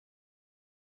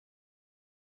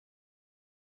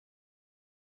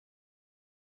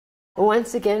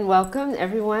Once again, welcome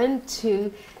everyone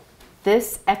to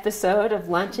this episode of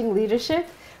Launching Leadership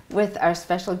with our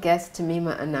special guest,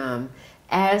 Tahmima Anam.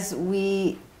 As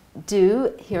we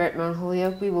do here at Mount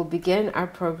Holyoke, we will begin our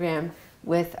program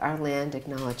with our land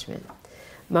acknowledgement.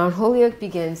 Mount Holyoke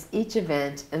begins each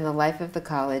event in the life of the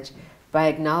college by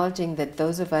acknowledging that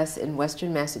those of us in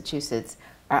Western Massachusetts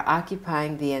are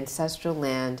occupying the ancestral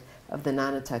land of the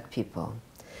Nonotuck people.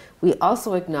 We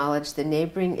also acknowledge the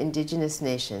neighboring indigenous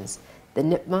nations, the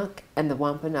Nipmuc and the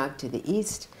Wampanoag to the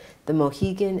east, the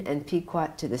Mohegan and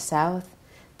Pequot to the south,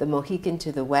 the Mohican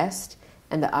to the west,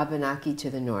 and the Abenaki to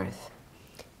the north.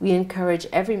 We encourage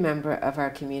every member of our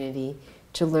community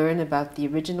to learn about the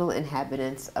original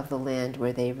inhabitants of the land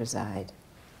where they reside.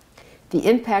 The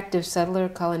impact of settler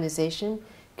colonization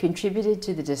contributed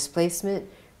to the displacement,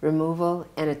 removal,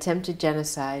 and attempted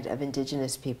genocide of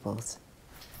indigenous peoples.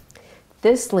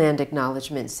 This land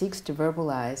acknowledgement seeks to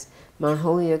verbalize Mount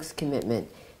Holyoke's commitment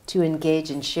to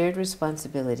engage in shared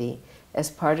responsibility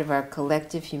as part of our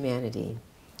collective humanity.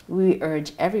 We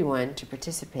urge everyone to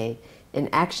participate in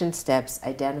action steps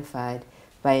identified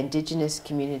by indigenous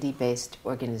community-based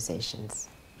organizations.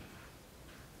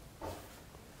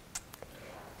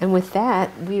 And with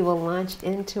that, we will launch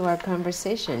into our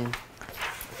conversation.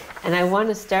 And I want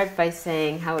to start by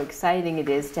saying how exciting it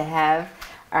is to have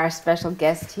our special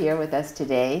guest here with us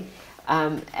today.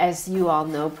 As you all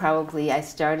know, probably, I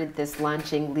started this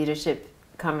Launching Leadership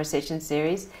Conversation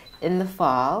series in the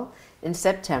fall, in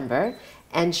September,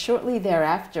 and shortly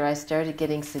thereafter I started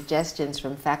getting suggestions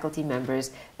from faculty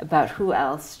members about who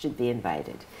else should be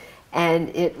invited.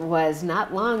 And it was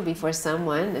not long before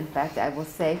someone, in fact I will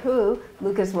say who,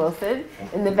 Lucas Wilson,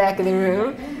 in the back of the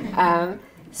room,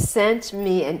 sent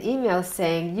me an email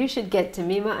saying, you should get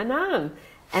Tahmima Anam.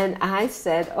 And I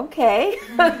said, okay.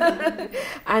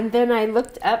 And then I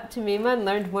looked up Tahmima and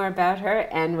learned more about her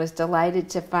and was delighted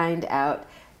to find out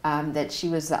that she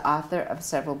was the author of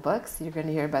several books. You're going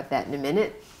to hear about that in a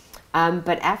minute.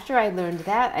 But after I learned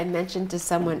that, I mentioned to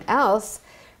someone else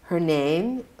her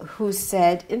name, who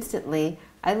said instantly,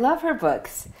 I love her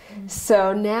books.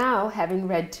 So now, having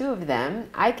read two of them,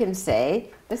 I can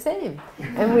say the same.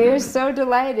 And we are so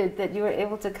delighted that you were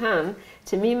able to come.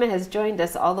 Tahmima has joined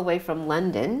us all the way from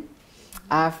London,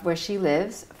 where she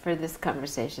lives, for this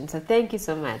conversation. So thank you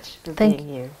so much for being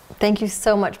here. Thank you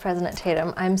so much, President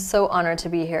Tatum. I'm so honored to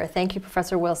be here. Thank you,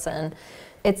 Professor Wilson.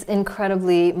 It's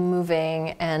incredibly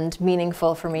moving and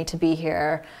meaningful for me to be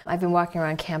here. I've been walking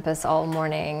around campus all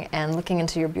morning and looking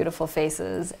into your beautiful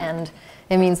faces, and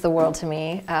it means the world to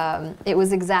me. It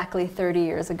was exactly 30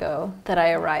 years ago that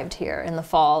I arrived here in the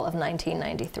fall of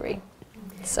 1993.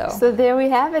 So there we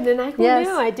have it, and who yes.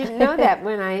 knew? I didn't know that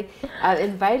when I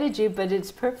invited you, but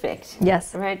it's perfect.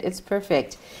 Yes. Right, it's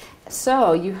perfect.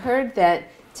 So you heard that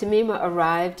Tahmima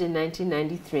arrived in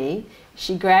 1993.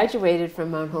 She graduated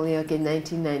from Mount Holyoke in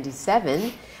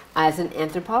 1997 as an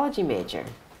anthropology major,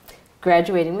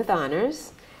 graduating with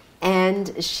honors.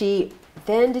 And she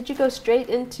then, did you go straight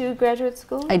into graduate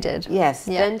school? I did. Yes.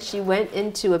 Yeah. Then she went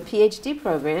into a PhD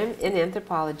program in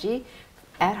anthropology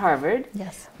at Harvard,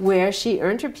 yes, where she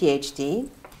earned her PhD,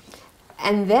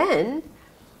 and then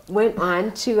went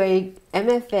on to a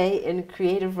MFA in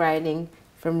creative writing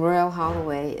from Royal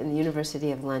Holloway in the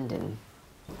University of London.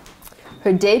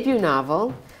 Her debut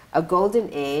novel, A Golden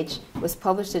Age, was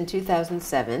published in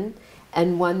 2007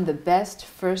 and won the Best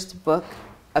First Book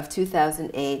of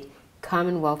 2008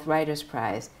 Commonwealth Writers'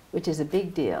 Prize, which is a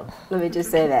big deal. Let me just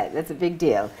say that. That's a big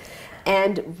deal.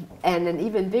 And an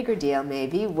even bigger deal,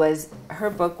 maybe, was her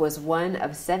book was one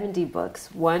of 70 books,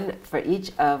 one for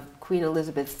each of Queen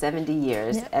Elizabeth's 70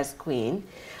 years as queen.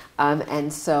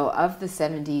 And so of the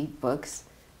 70 books,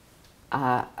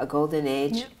 A Golden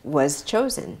Age was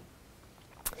chosen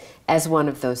as one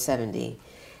of those 70.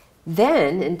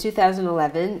 Then, in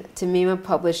 2011, Tahmima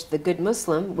published The Good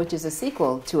Muslim, which is a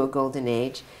sequel to A Golden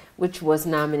Age, which was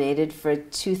nominated for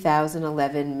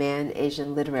 2011 Man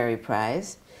Asian Literary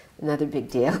Prize. Another big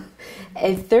deal.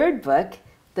 A third book,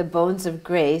 The Bones of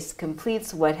Grace,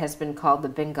 completes what has been called the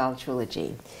Bengal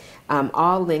Trilogy,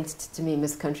 all linked to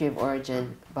Tahmima's country of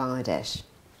origin, Bangladesh.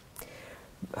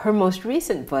 Her most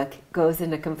recent book goes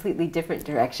in a completely different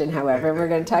direction, however. We're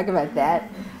going to talk about that.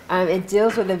 It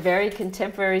deals with a very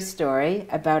contemporary story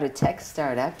about a tech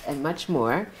startup and much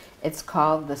more. It's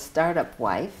called The Startup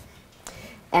Wife,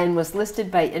 and was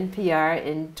listed by NPR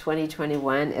in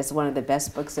 2021 as one of the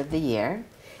best books of the year,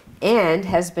 and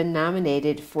has been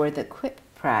nominated for the Quip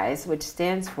Prize, which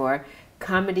stands for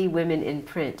Comedy Women in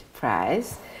Print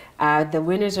Prize. The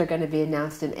winners are going to be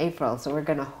announced in April, so we're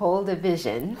going to hold a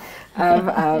vision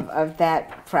of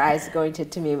that prize going to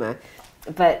Tahmima.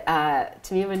 But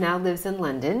Tahmima now lives in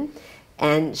London,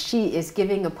 and she is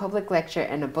giving a public lecture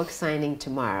and a book signing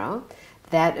tomorrow.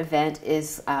 That event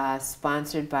is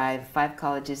sponsored by Five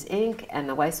Colleges, Inc. and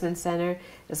the Weissman Center,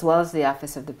 as well as the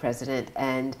Office of the President.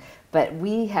 But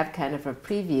we have kind of a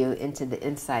preview into the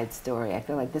inside story. I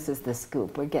feel like this is the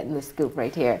scoop. We're getting the scoop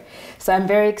right here. So I'm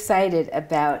very excited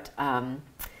about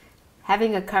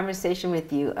having a conversation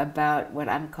with you about what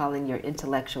I'm calling your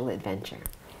intellectual adventure.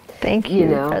 Thank you,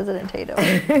 President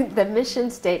Tatum. The mission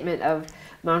statement of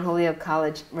Mount Holyoke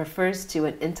College refers to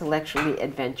an intellectually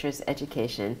adventurous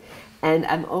education. And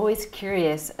I'm always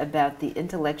curious about the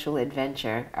intellectual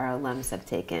adventure our alums have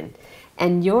taken.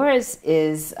 And yours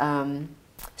is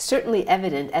certainly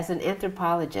evident as an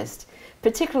anthropologist,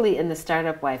 particularly in The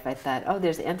Startup Wife. I thought, oh,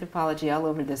 there's anthropology all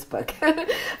over this book.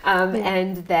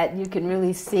 And that you can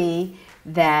really see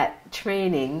that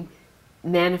training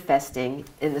manifesting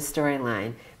in the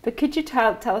storyline. But could you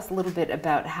tell us a little bit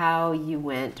about how you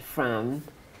went from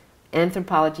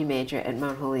anthropology major at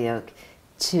Mount Holyoke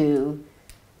to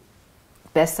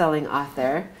best-selling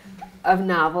author of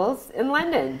novels in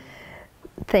London?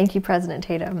 Thank you, President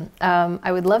Tatum.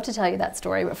 I would love to tell you that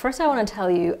story, but first I want to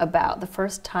tell you about the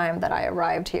first time that I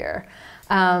arrived here,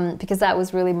 because that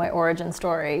was really my origin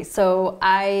story. So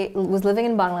I was living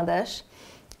in Bangladesh,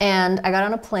 and I got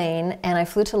on a plane, and I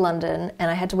flew to London, and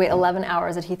I had to wait 11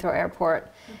 hours at Heathrow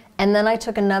Airport. And then I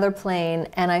took another plane,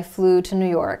 and I flew to New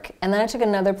York. And then I took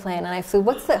another plane, and I flew,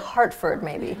 what's the, Hartford,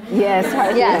 maybe? Yes,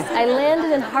 Hartford. Yes, I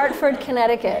landed in Hartford,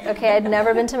 Connecticut. Okay, I'd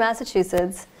never been to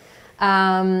Massachusetts.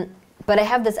 But I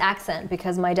have this accent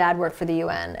because my dad worked for the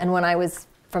UN. And when I was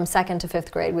from 2nd to 5th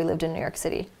grade, we lived in New York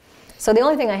City. So the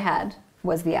only thing I had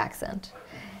was the accent.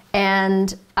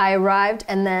 And I arrived,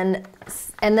 and then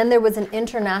there was an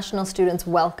International Students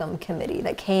Welcome Committee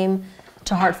that came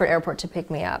to Hartford Airport to pick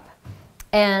me up.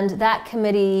 And that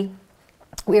committee,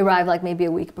 we arrived like maybe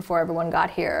a week before everyone got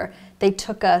here. They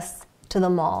took us to the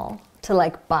mall to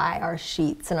like buy our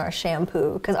sheets and our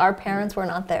shampoo because our parents were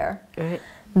not there. Right.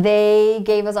 They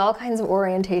gave us all kinds of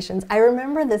orientations. I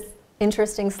remember this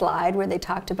interesting slide where they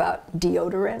talked about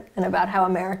deodorant and about how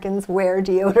Americans wear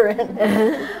deodorant.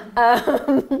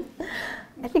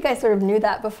 I think I sort of knew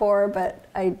that before, but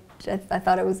I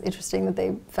thought it was interesting that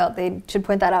they felt they should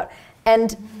point that out.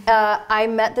 And I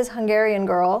met this Hungarian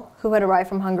girl who had arrived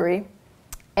from Hungary,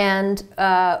 and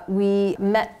we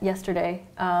met yesterday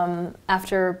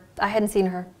after I hadn't seen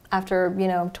her after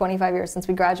 25 years since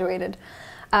we graduated,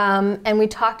 and we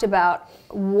talked about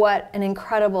what an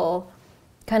incredible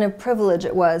kind of privilege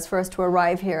it was for us to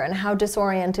arrive here, and how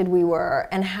disoriented we were,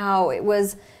 and how it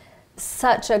was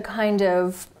such a kind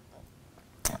of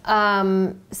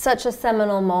such a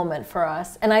seminal moment for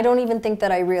us. And I don't even think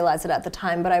that I realized it at the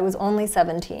time, but I was only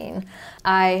 17.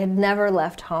 I had never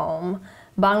left home.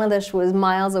 Bangladesh was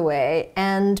miles away,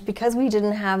 and because we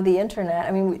didn't have the internet,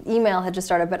 I mean, email had just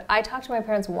started, but I talked to my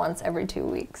parents once every 2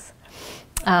 weeks.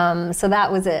 So that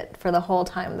was it for the whole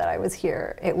time that I was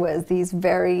here. It was these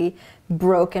very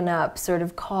broken up sort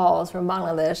of calls from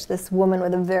Bangladesh. This woman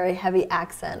with a very heavy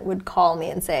accent would call me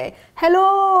and say,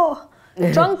 "Hello!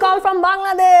 Drunk call from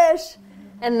Bangladesh,"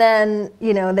 and then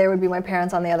there would be my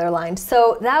parents on the other line.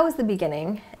 So that was the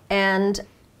beginning, and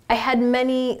I had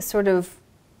many sort of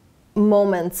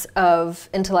moments of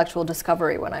intellectual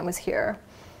discovery when I was here,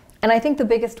 and I think the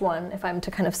biggest one, if I'm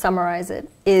to kind of summarize it,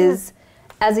 is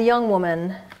as a young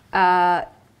woman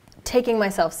taking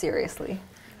myself seriously,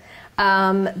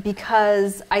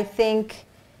 because I think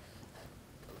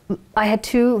I had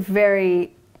two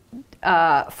very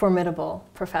formidable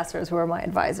professors who were my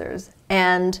advisors,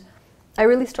 and I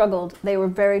really struggled. They were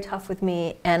very tough with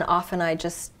me, and often I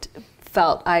just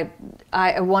felt I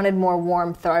wanted more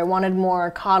warmth, or I wanted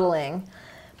more coddling,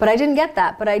 but I didn't get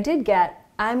that. But I did get,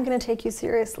 I'm going to take you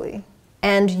seriously,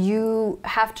 and you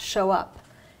have to show up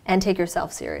and take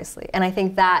yourself seriously. And I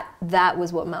think that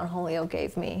was what Mount Holyoke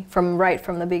gave me right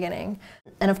from the beginning.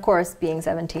 And of course, being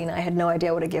 17, I had no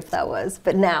idea what a gift that was,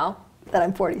 but now that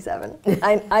I'm 47.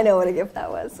 I know what a gift that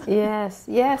was. Yes,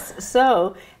 yes.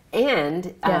 So,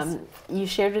 and Yes. You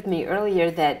shared with me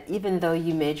earlier that even though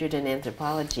you majored in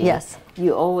anthropology, Yes.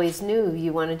 you always knew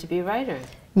you wanted to be a writer.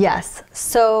 Yes.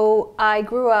 So I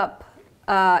grew up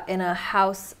in a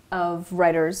house of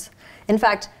writers. In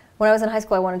fact, when I was in high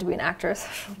school, I wanted to be an actress.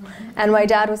 And my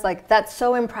dad was like, "That's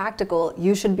so impractical,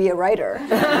 you should be a writer."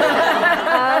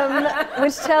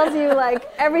 Which tells you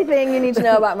like everything you need to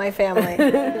know about my family.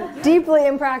 Deeply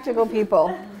impractical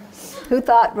people who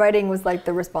thought writing was like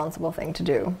the responsible thing to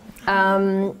do.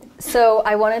 So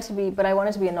I wanted to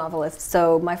be a novelist.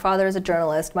 So my father is a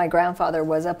journalist. My grandfather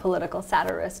was a political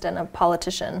satirist and a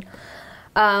politician.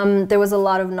 There was a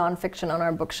lot of nonfiction on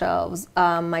our bookshelves.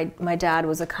 My dad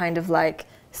was a kind of like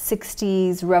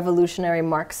 60s revolutionary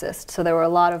Marxist, so there were a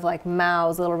lot of like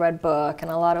Mao's Little Red Book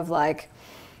and a lot of like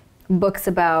books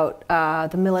about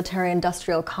the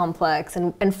military-industrial complex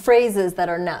and phrases that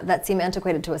are now that seem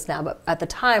antiquated to us now, but at the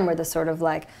time were the sort of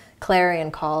like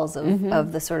clarion calls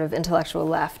of the sort of intellectual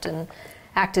left and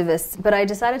activists. But I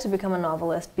decided to become a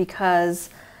novelist because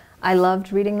I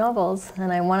loved reading novels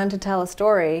and I wanted to tell a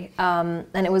story, and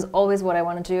it was always what I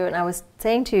wanted to do. And I was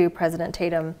saying to President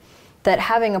Tatum that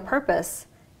having a purpose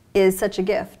is such a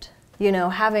gift. You know,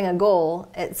 having a goal,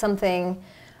 it's something.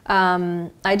 I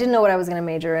didn't know what I was going to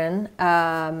major in,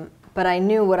 but I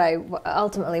knew what I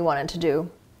ultimately wanted to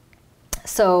do.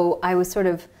 So I was sort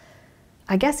of,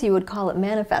 I guess you would call it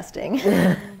manifesting,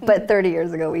 but 30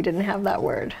 years ago we didn't have that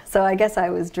word. So I guess I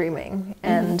was dreaming,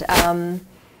 and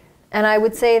I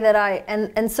would say that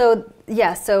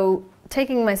so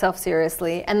taking myself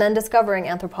seriously, and then discovering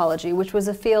anthropology, which was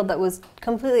a field that was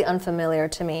completely unfamiliar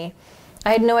to me.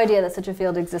 I had no idea that such a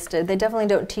field existed. They definitely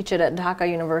don't teach it at Dhaka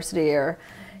University, or,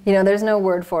 you know, there's no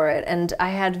word for it. And I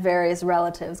had various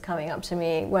relatives coming up to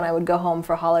me when I would go home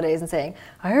for holidays and saying,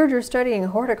 I heard you're studying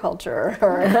horticulture,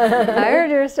 or I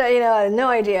heard you're studying, you know, I had no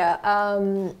idea.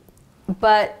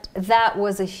 But that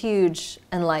was a huge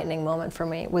enlightening moment for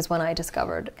me, was when I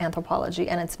discovered anthropology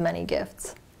and its many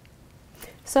gifts.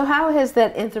 So how has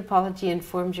that anthropology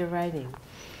informed your writing?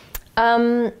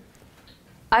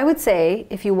 I would say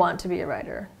if you want to be a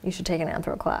writer, you should take an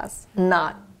anthro class,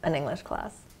 not an English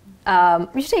class.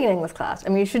 You should take an English class. I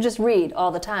mean, you should just read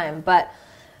all the time. But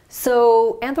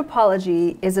so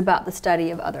anthropology is about the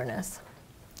study of otherness.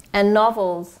 And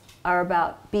novels are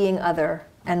about being other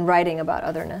and writing about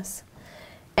otherness.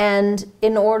 And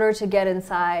in order to get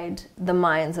inside the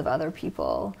minds of other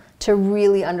people, to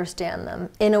really understand them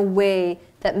in a way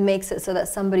that makes it so that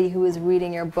somebody who is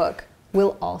reading your book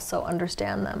will also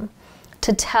understand them.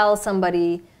 To tell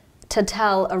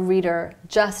a reader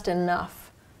just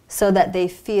enough so that they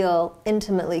feel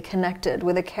intimately connected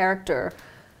with a character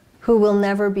who will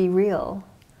never be real.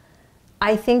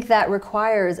 I think that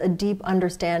requires a deep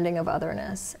understanding of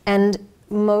otherness. And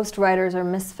most writers are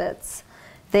misfits.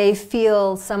 They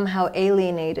feel somehow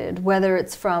alienated, whether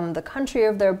it's from the country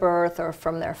of their birth or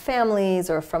from their families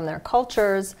or from their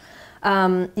cultures.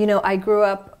 You know, I grew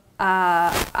up,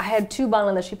 I had two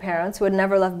Bangladeshi parents who had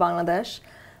never left Bangladesh,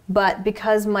 but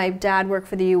because my dad worked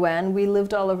for the UN, we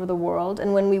lived all over the world,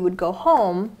 and when we would go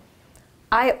home,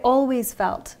 I always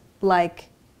felt like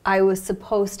I was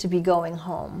supposed to be going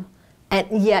home, and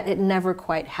yet it never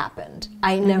quite happened.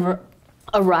 I never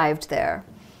arrived there.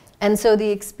 And so the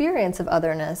experience of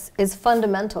otherness is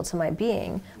fundamental to my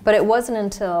being, but it wasn't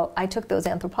until I took those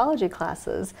anthropology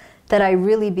classes that I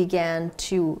really began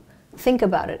to think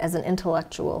about it as an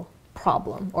intellectual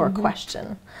problem or a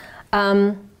question.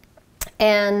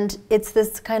 And it's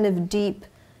this kind of deep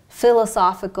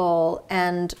philosophical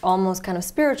and almost kind of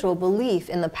spiritual belief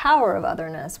in the power of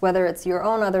otherness, whether it's your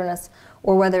own otherness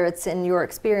or whether it's in your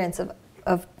experience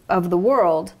of the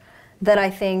world, that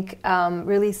I think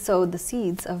really sowed the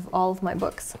seeds of all of my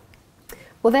books.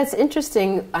 Well, that's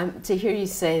interesting to hear you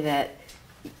say that,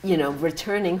 you know,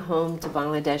 returning home to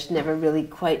Bangladesh never really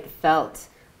quite felt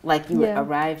like you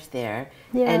arrived there.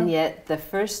 And yet the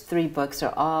first three books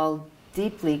are all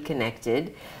deeply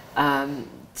connected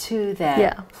to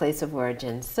that place of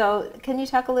origin. So can you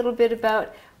talk a little bit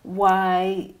about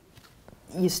why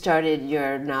you started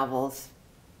your novels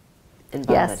in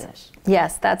Bangladesh?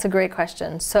 Yes, that's a great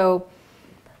question. So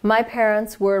my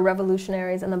parents were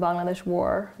revolutionaries in the Bangladesh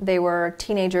War. They were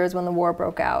teenagers when the war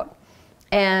broke out.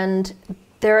 And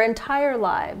their entire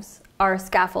lives are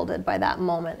scaffolded by that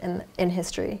moment in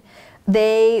history.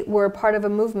 They were part of a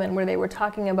movement where they were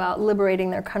talking about liberating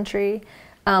their country.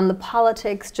 The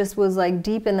politics just was like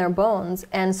deep in their bones.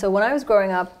 And so when I was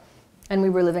growing up and we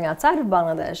were living outside of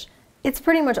Bangladesh, it's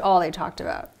pretty much all they talked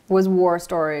about was war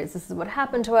stories. This is what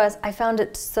happened to us. I found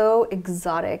it so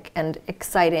exotic and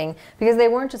exciting because they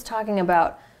weren't just talking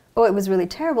about, oh, it was really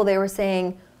terrible. They were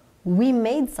saying, we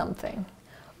made something.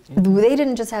 They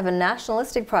didn't just have a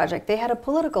nationalistic project, they had a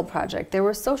political project. They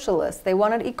were socialists, they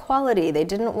wanted equality, they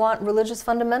didn't want religious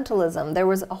fundamentalism. There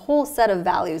was a whole set of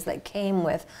values that came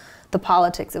with the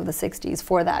politics of the 60s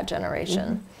for that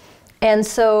generation. And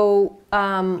so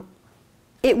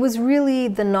it was really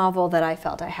the novel that I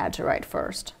felt I had to write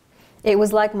first. It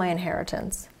was like my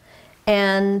inheritance.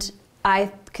 And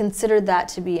I considered that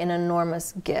to be an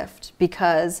enormous gift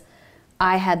because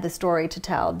I had the story to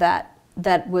tell that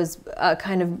was a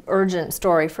kind of urgent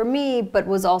story for me, but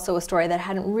was also a story that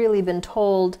hadn't really been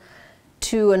told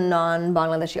to a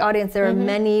non-Bangladeshi audience. There are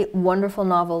many wonderful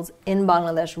novels in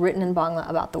Bangladesh written in Bangla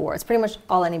about the war. It's pretty much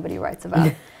all anybody writes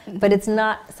about. But it's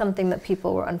not something that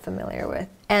people were unfamiliar with.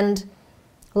 And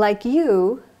like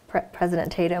you,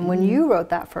 President Tatum, when you wrote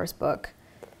that first book,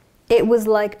 it was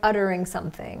like uttering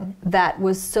something that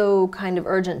was so kind of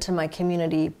urgent to my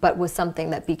community, but was something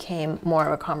that became more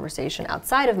of a conversation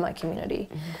outside of my community.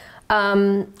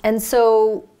 And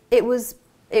so it was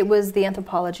the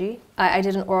anthropology. I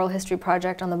did an oral history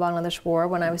project on the Bangladesh War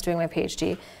when I was doing my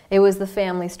PhD. It was the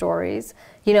family stories.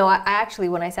 You know, I actually,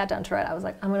 when I sat down to write, I was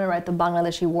like, I'm going to write the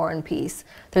Bangladeshi War and Peace.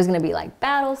 There's going to be like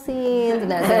battle scenes,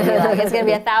 and there's going to be like, it's going to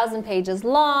be 1,000 pages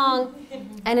long.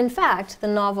 And in fact, the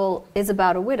novel is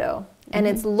about a widow. And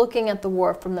it's looking at the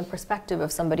war from the perspective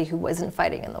of somebody who wasn't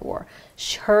fighting in the war.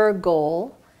 Her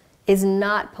goal is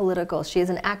not political. She is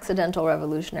an accidental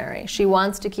revolutionary. She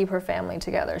wants to keep her family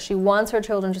together. She wants her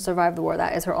children to survive the war.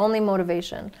 That is her only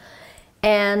motivation.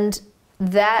 And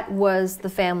that was the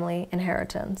family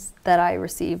inheritance that I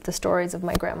received, the stories of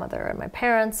my grandmother and my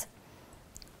parents.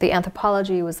 The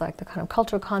anthropology was like the kind of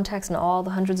cultural context and all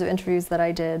the hundreds of interviews that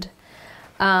I did.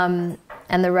 And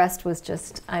the rest was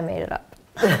just, I made it up.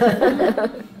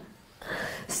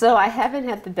 So I haven't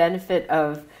had the benefit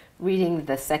of reading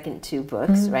the second two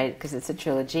books, right, because it's a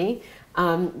trilogy.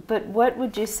 But what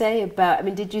would you say about, I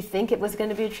mean, did you think it was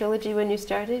going to be a trilogy when you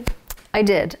started? I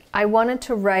did. I wanted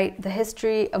to write the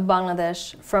history of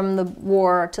Bangladesh from the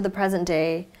war to the present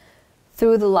day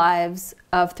through the lives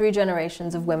of 3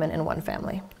 generations of women in one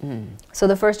family. So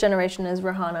the first generation is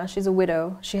Rahana. She's a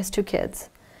widow. She has 2 kids.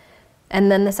 And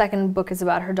then the second book is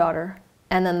about her daughter.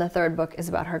 And then the third book is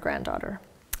about her granddaughter.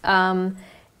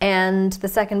 And the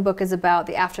second book is about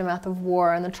the aftermath of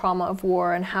war and the trauma of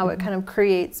war and how it kind of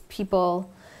creates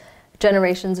people,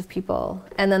 generations of people.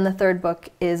 And then the third book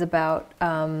is about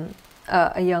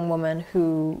a young woman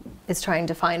who is trying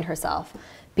to find herself,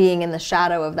 being in the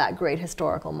shadow of that great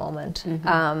historical moment,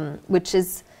 which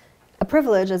is a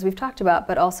privilege, as we've talked about,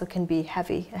 but also can be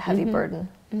heavy, a heavy burden.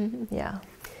 Yeah.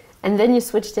 And then you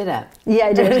switched it up. Yeah,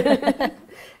 I did.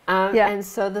 And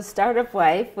so The Startup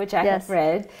Wife, which I have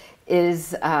read,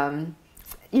 is,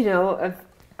 you know,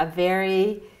 a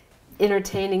very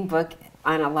entertaining book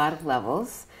on a lot of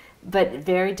levels, but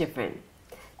very different.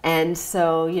 And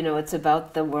so, you know, it's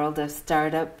about the world of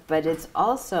startup, but it's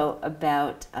also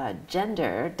about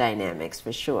gender dynamics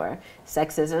for sure,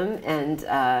 sexism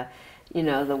and, you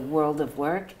know, the world of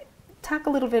work. Talk a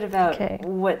little bit about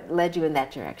what led you in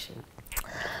that direction.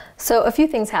 So a few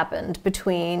things happened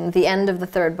between the end of the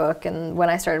third book and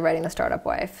when I started writing The Startup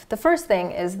Wife. The first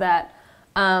thing is that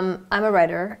I'm a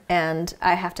writer and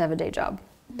I have to have a day job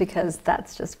because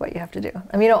that's just what you have to do.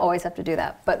 I mean, you don't always have to do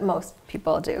that, but most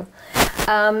people do.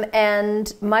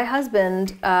 And my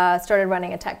husband started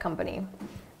running a tech company.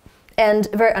 And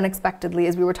very unexpectedly,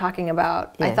 as we were talking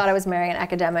about, I thought I was marrying an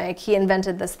academic. He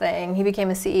invented this thing. He became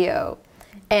a CEO.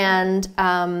 And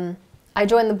I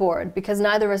joined the board because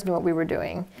neither of us knew what we were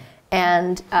doing.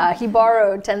 And he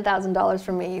borrowed $10,000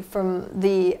 from me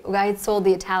I had sold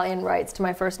the Italian rights to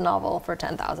my first novel for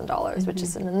 $10,000, which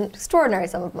is an extraordinary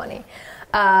sum of money.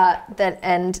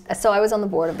 And so I was on the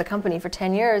board of the company for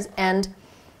 10 years, and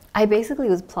I basically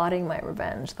was plotting my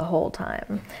revenge the whole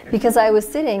time because I was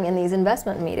sitting in these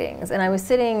investment meetings and I was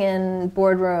sitting in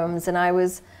boardrooms and I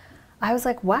was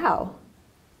like, wow,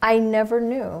 I never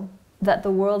knew that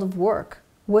the world of work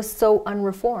was so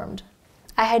unreformed.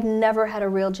 I had never had a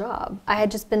real job. I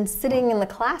had just been sitting in the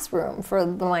classroom for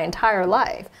my entire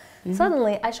life.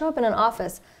 Suddenly, I show up in an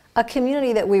office, a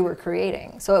community that we were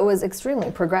creating. So it was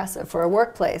extremely progressive for a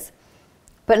workplace.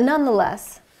 But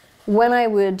nonetheless, when I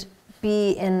would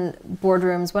be in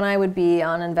boardrooms, when I would be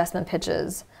on investment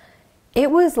pitches, it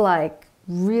was like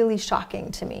really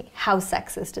shocking to me how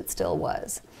sexist it still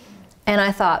was. And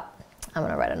I thought, I'm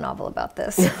going to write a novel about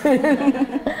this.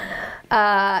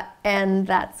 And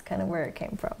that's kind of where it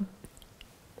came from.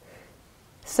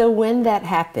 So when that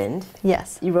happened,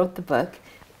 yes, you wrote the book,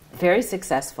 very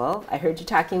successful. I heard you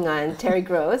talking on Terry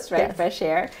Gross, right, yes. Fresh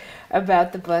Air,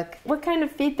 about the book. What kind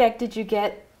of feedback did you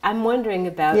get? I'm wondering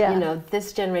about, you know,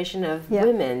 this generation of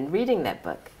women reading that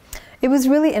book. It was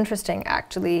really interesting,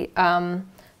 actually.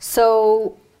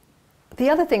 So the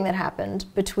other thing that happened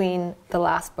between the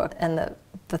last book and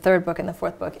the third book and the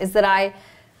fourth book is that I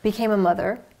became a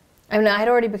mother. I mean, I had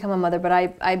already become a mother, but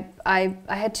I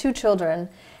had 2 children,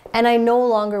 and I no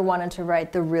longer wanted to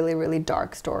write the really, really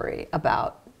dark story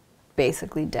about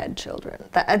basically dead children.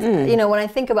 You know, when I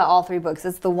think about all 3 books,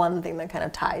 it's the one thing that kind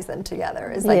of ties them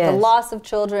together. It's like the loss of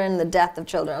children, the death of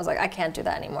children. I was like, I can't do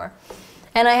that anymore.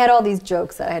 And I had all these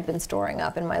jokes that I had been storing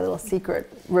up in my little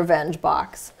secret revenge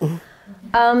box.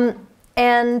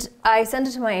 And I sent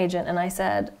it to my agent and I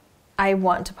said, I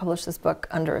want to publish this book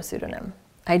under a pseudonym.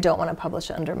 I don't want to publish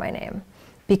it under my name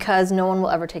because no one will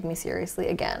ever take me seriously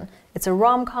again. It's a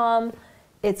rom-com.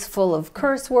 It's full of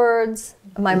curse words.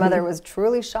 My mother was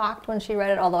truly shocked when she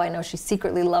read it, although I know she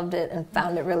secretly loved it and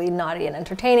found it really naughty and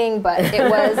entertaining, but it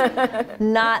was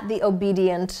not the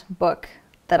obedient book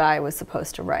that I was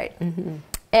supposed to write.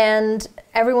 And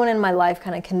everyone in my life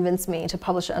kind of convinced me to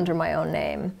publish it under my own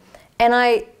name.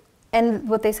 And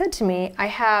what they said to me, I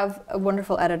have a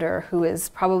wonderful editor who is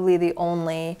probably the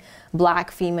only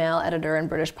black female editor in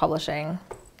British publishing.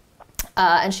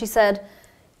 And she said,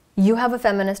 you have a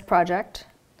feminist project.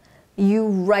 You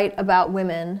write about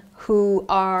women who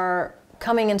are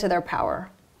coming into their power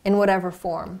in whatever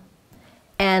form.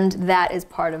 And that is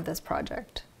part of this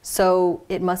project. So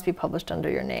it must be published under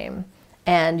your name.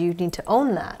 And you need to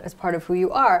own that as part of who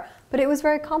you are. But it was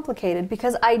very complicated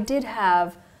because I did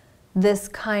have this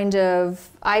kind of,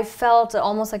 I felt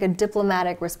almost like a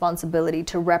diplomatic responsibility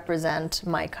to represent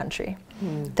my country.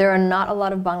 There are not a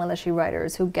lot of Bangladeshi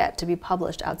writers who get to be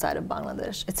published outside of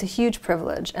Bangladesh. It's a huge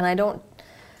privilege, and I don't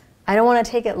want to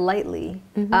take it lightly.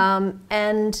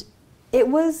 And it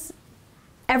was,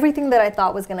 everything that I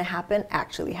thought was going to happen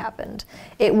actually happened.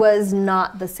 It was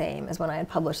not the same as when I had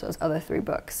published those other 3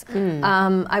 books.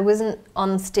 I wasn't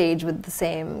on stage with the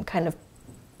same kind of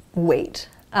weight.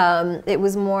 It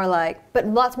was more like, but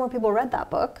lots more people read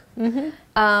that book.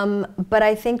 But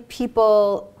I think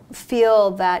people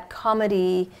feel that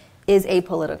comedy is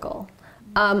apolitical,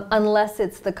 unless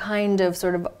it's the kind of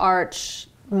sort of arch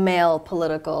male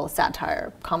political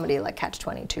satire comedy like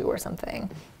Catch-22 or something,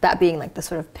 that being like the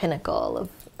sort of pinnacle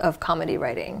of comedy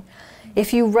writing.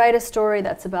 If you write a story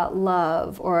that's about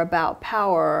love or about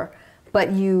power,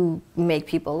 but you make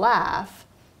people laugh,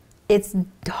 it's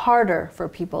harder for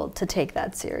people to take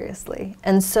that seriously.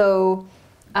 And so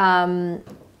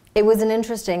it was an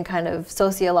interesting kind of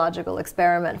sociological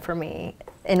experiment for me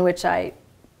in which I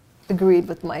agreed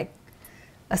with my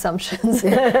assumptions.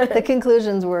 The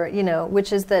conclusions were, you know,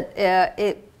 which is that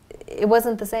it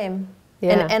wasn't the same.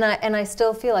 And I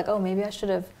still feel like, oh, maybe I should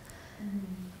have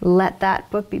let that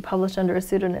book be published under a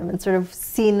pseudonym and sort of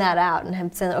seen that out and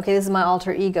have said, okay, this is my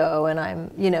alter ego, and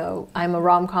I'm a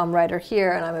rom-com writer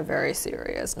here, and I'm a very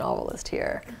serious novelist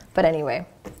here. But anyway,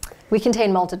 we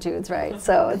contain multitudes, right?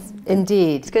 So it's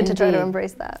it's good to try to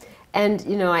embrace that. And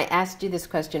you know, I asked you this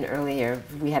question earlier.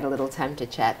 We had a little time to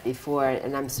chat before,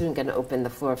 and I'm soon going to open the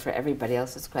floor for everybody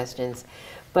else's questions.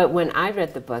 But when I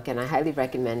read the book, and I highly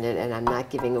recommend it, and I'm not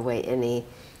giving away any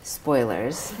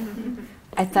spoilers,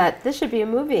 I thought this should be a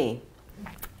movie.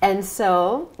 And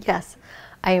so... Yes,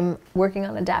 I'm working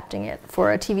on adapting it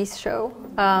for a TV show.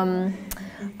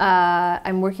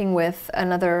 I'm working with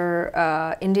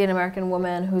another Indian-American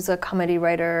woman who's a comedy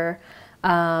writer.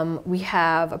 We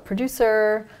have a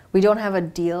producer. We don't have a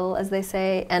deal, as they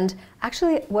say. And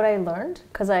actually, what I learned,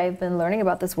 because I've been learning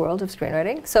about this world of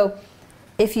screenwriting, so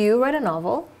if you write a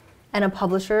novel and a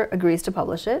publisher agrees to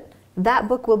publish it, that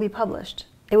book will be published.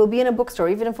 It will be in a bookstore,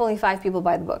 even if only 5 people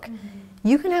buy the book.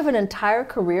 You can have an entire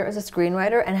career as a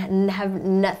screenwriter and have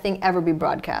nothing ever be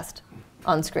broadcast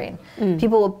on screen.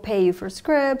 People will pay you for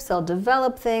scripts, they'll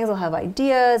develop things, they'll have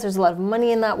ideas, there's a lot of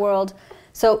money in that world.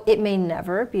 So it may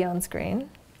never be on screen.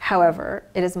 However,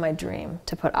 it is my dream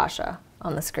to put Asha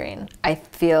on the screen. I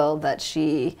feel that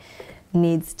she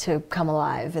needs to come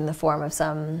alive in the form of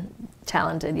some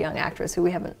talented young actress who we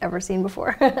haven't ever seen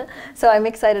before. So I'm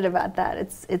excited about that.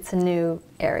 It's a new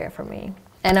area for me.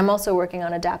 And I'm also working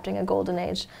on adapting a golden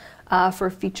age for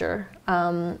a feature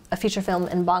film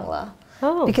in Bangla.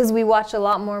 Because we watch a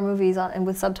lot more movies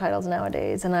with subtitles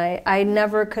nowadays, and I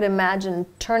never could imagine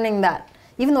turning that.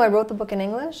 Even though I wrote the book in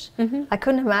English, I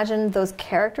couldn't imagine those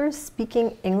characters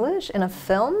speaking English in a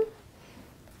film.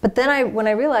 But then when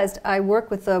I realized I work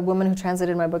with a woman who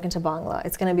translated my book into Bangla,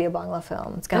 it's going to be a Bangla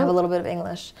film. It's going to have a little bit of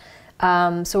English.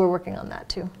 So we're working on that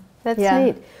too. That's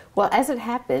neat. Well, as it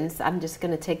happens, I'm just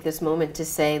going to take this moment to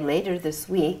say later this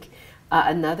week,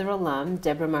 another alum,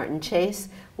 Deborah Martin Chase,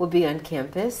 will be on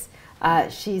campus.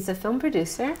 She's a film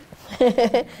producer.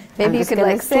 Maybe you could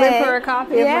like slip her a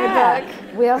copy of my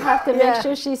book. We'll have to make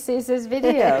sure she sees this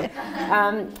video.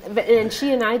 And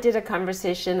she and I did a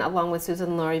conversation along with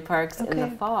Susan Laurie Parks in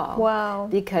the fall. Wow.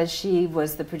 Because she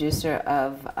was the producer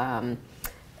of,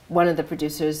 one of the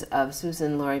producers of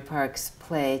Susan Laurie Parks'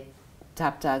 play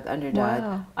Top Dog,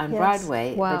 Underdog on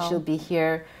Broadway. But she'll be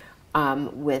here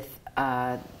with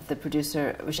the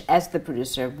producer, as the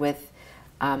producer with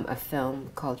a film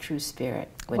called True Spirit,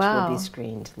 which will be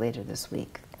screened later this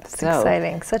week. That's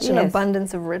exciting. Such an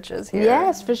abundance of riches here.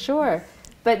 Yes, for sure.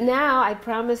 But now I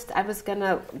promised I was going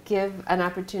to give an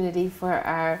opportunity for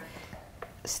our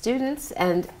students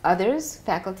and others,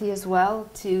 faculty as well,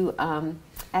 to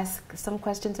ask some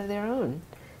questions of their own.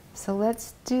 So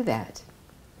let's do that.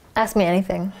 Ask me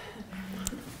anything.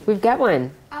 We've got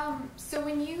one. So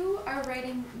when you are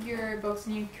writing your books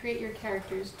and you create your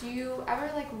characters, do you ever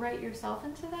like write yourself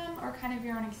into them, or kind of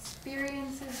your own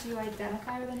experiences? Do you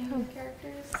identify with any of your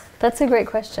characters? That's a great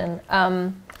question.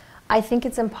 I think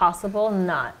it's impossible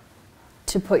not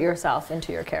to put yourself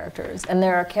into your characters. And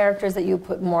there are characters that you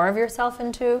put more of yourself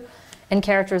into and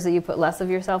characters that you put less of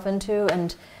yourself into,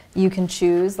 and you can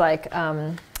choose. Like,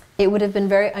 it would have been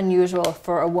very unusual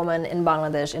for a woman in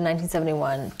Bangladesh in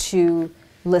 1971 to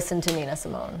listen to Nina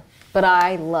Simone. But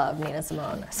I love Nina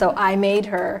Simone. So I made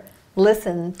her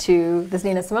listen to this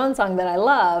Nina Simone song that I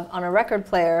love on a record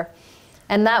player,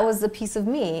 and that was a piece of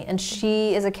me. And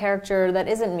she is a character that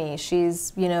isn't me.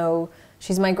 She's, you know,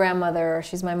 she's my grandmother,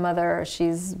 she's my mother,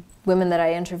 she's women that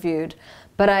I interviewed.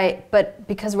 But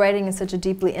because writing is such a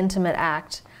deeply intimate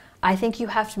act, I think you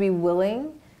have to be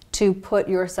willing to put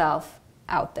yourself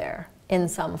out there in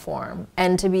some form,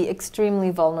 and to be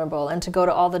extremely vulnerable, and to go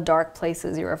to all the dark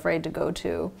places you're afraid to go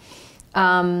to.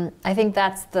 I think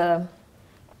that's the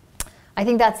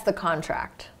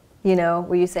contract, you know,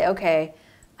 where you say, okay,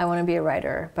 I want to be a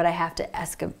writer, but I have to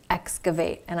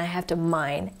excavate, and I have to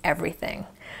mine everything.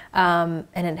 And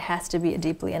it has to be a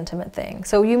deeply intimate thing.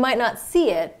 So you might not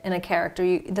see it in a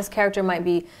character. This character might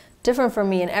be different from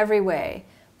me in every way,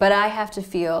 but I have to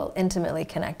feel intimately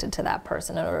connected to that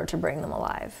person in order to bring them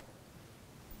alive.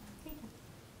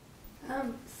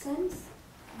 Since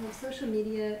social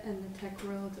media and the tech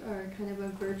world are kind of a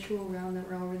virtual realm that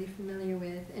we're all really familiar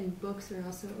with, and books are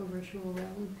also a virtual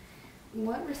realm,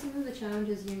 what were some of the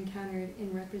challenges you encountered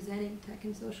in representing tech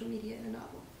and social media in a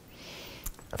novel?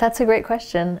 That's a great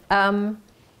question.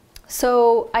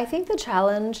 So I think the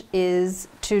challenge is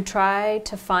to try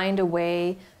to find a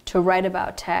way to write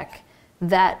about tech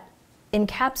that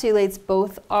encapsulates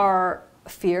both our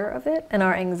fear of it and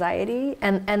our anxiety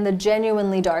and the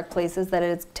genuinely dark places that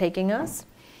it's taking us,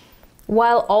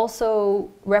 while also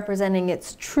representing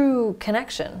its true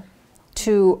connection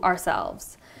to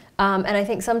ourselves. And I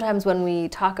think sometimes when we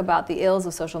talk about the ills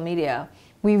of social media,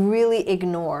 we really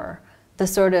ignore the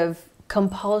sort of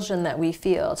compulsion that we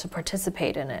feel to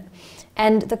participate in it.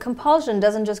 And the compulsion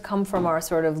doesn't just come from our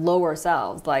sort of lower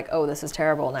selves, like, oh, this is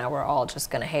terrible, now we're all just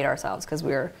going to hate ourselves because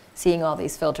we're seeing all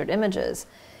these filtered images.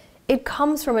 It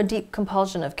comes from a deep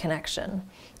compulsion of connection.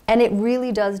 And it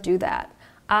really does do that.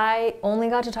 I only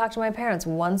got to talk to my parents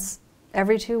once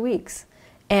every 2 weeks.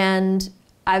 And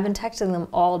I've been texting them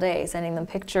all day, sending them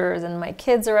pictures, and my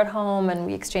kids are at home, and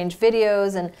we exchange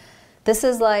videos. And this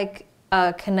is like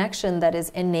a connection that is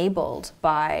enabled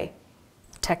by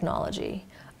technology.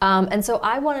 And so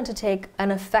I wanted to take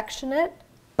an affectionate,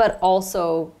 but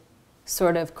also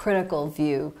sort of critical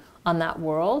view on that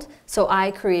world. So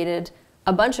I created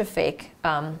a bunch of fake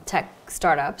tech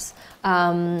startups,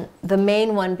 the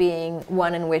main one being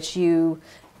one in which you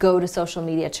go to social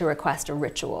media to request a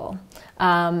ritual.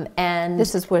 And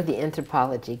this is where the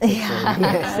anthropology kicks in.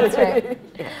 Yes. That's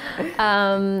right.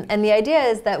 And the idea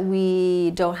is that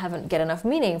we don't get enough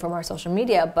meaning from our social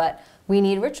media, but we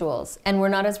need rituals, and we're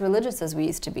not as religious as we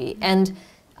used to be. And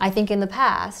I think in the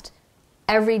past,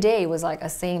 every day was like a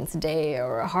saint's day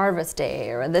or a harvest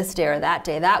day or this day or that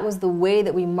day. That was the way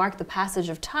that we marked the passage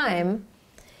of time.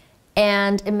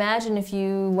 And imagine if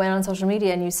you went on social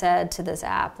media and you said to this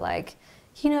app, like,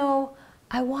 you know,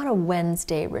 I want a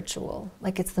Wednesday ritual.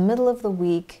 Like, it's the middle of the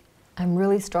week, I'm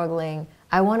really struggling,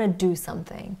 I want to do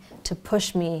something to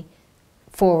push me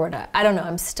forward. I don't know,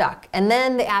 I'm stuck. And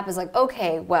then the app is like,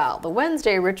 okay, well, the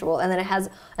Wednesday ritual, and then it has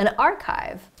an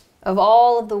archive of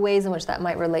all of the ways in which that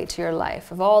might relate to your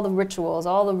life, of all the rituals,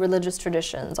 all the religious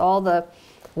traditions, all the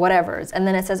whatevers. And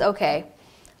then it says, okay,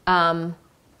 turn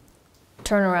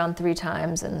around 3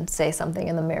 times and say something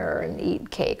in the mirror and eat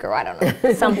cake, or I don't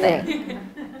know, something.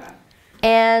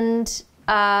 And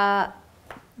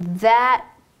that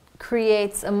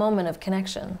creates a moment of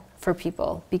connection for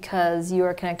people, because you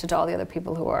are connected to all the other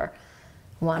people who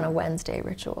want a Wednesday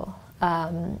ritual.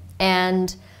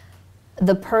 And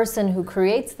the person who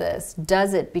creates this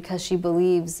does it because she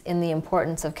believes in the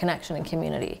importance of connection and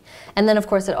community. And then, of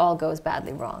course, it all goes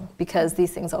badly wrong, because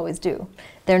these things always do.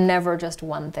 They're never just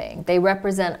one thing. They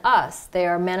represent us. They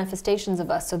are manifestations of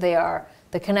us. So they are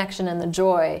the connection and the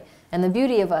joy and the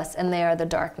beauty of us, and they are the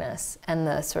darkness and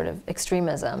the sort of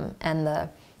extremism and the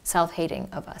self-hating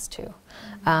of us, too.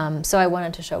 So I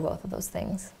wanted to show both of those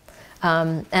things.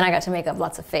 And I got to make up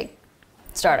lots of fake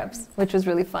startups, which was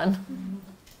really fun.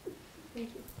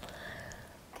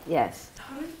 Yes.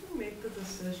 How did you make the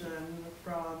decision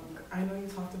from, I know you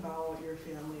talked about your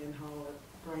family and how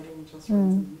writing just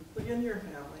runs in your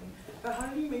family, but how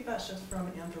did you make that shift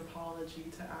from anthropology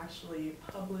to actually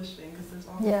publishing? Because there's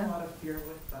often a lot of fear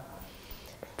with that.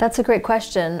 That's a great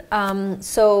question.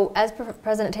 So as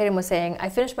President Tatum was saying, I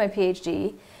finished my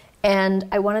PhD and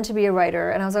I wanted to be a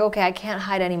writer, and I was like, okay, I can't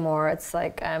hide anymore. It's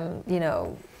like you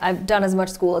know, I've done as much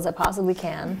school as I possibly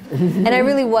can. And I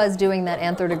really was doing that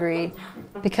anthro degree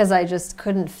because I just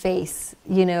couldn't face,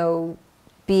 you know,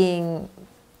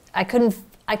 I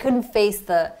couldn't face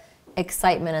the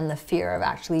excitement and the fear of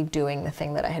actually doing the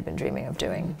thing that I had been dreaming of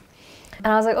doing.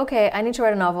 And I was like, okay, I need to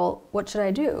write a novel. What should I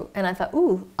do? And I thought,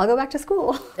 ooh, I'll go back to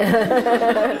school.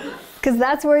 Because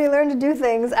that's where you learn to do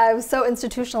things. I was so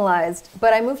institutionalized.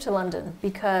 But I moved to London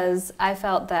because I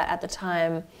felt that at the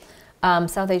time,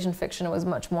 South Asian fiction was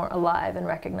much more alive and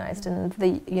recognized in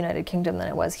the United Kingdom than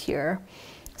it was here.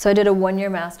 So I did a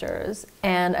one-year master's,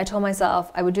 and I told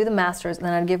myself I would do the master's and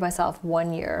then I'd give myself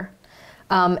 1 year.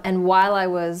 And while I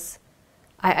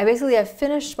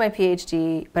finished my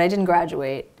PhD, but I didn't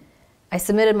graduate. I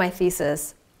submitted my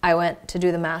thesis, I went to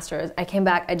do the master's, I came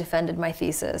back, I defended my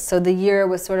thesis. So the year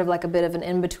was sort of like a bit of an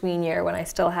in-between year when I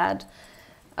still had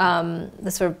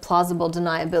the sort of plausible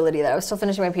deniability that I was still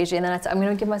finishing my PhD, and then I said, I'm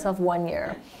gonna give myself 1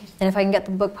 year. And if I can get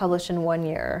the book published in 1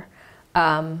 year,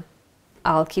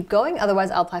 I'll keep going,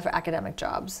 otherwise I'll apply for academic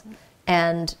jobs.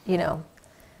 And, you know,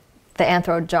 the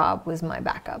anthro job was my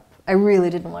backup. I really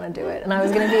didn't want to do it, and I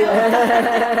was going to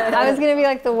be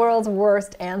like, the world's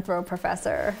worst anthro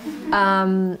professor.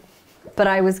 But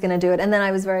I was going to do it, and then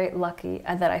I was very lucky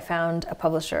that I found a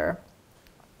publisher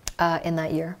in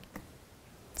that year.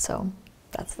 So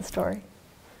that's the story.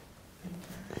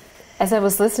 As I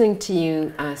was listening to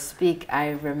you speak,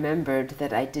 I remembered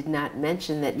that I did not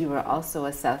mention that you were also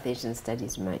a South Asian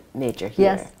Studies major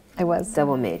here. Yes, I was.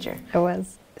 Double major. I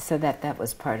was. So that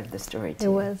was part of the story too.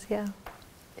 It was, yeah.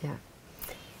 Yeah.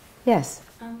 Yes.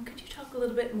 Could you talk a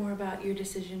little bit more about your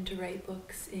decision to write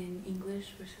books in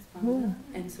English versus Bangla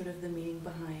and sort of the meaning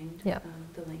behind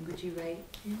the language you write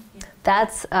in? Yeah.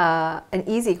 That's an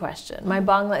easy question. My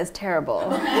Bangla is terrible.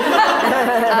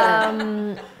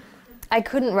 I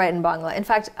couldn't write in Bangla. In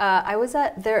fact, I was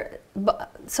at there.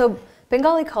 So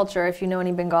Bengali culture, if you know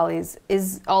any Bengalis,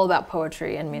 is all about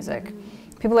poetry and music.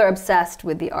 People are obsessed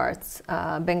with the arts.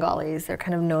 Bengalis, they're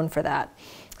kind of known for that.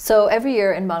 So every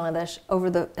year in Bangladesh,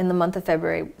 in the month of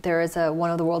February, there is one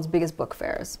of the world's biggest book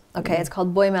fairs. Okay, it's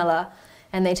called Boy Mela,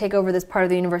 and they take over this part of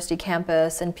the university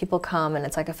campus, and people come, and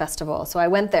it's like a festival. So I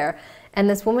went there, and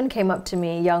this woman came up to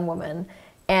me, a young woman,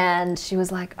 and she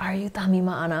was like, "Are you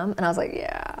Tahmima Anam?" And I was like,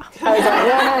 "Yeah."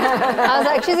 I was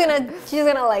like, she's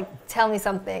gonna like tell me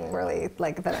something really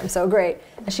like that I'm so great.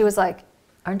 And she was like,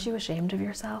 "Aren't you ashamed of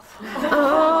yourself?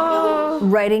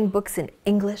 Writing books in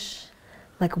English?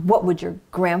 Like, what would your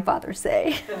grandfather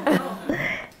say?"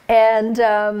 And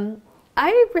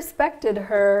I respected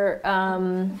her,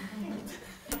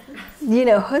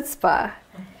 chutzpah.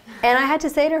 And I had to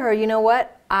say to her, you know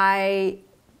what?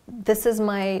 This is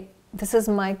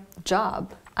my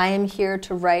job. I am here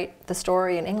to write the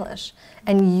story in English,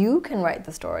 and you can write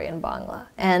the story in Bangla.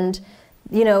 And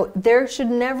there should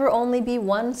never only be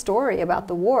one story about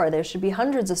the war. There should be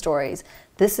hundreds of stories.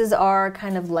 This is our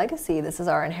kind of legacy. This is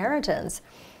our inheritance.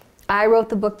 I wrote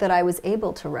the book that I was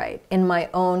able to write in my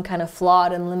own kind of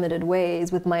flawed and limited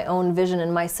ways, with my own vision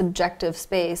and my subjective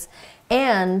space.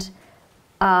 And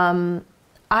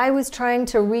I was trying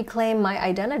to reclaim my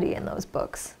identity in those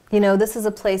books. This is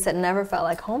a place that never felt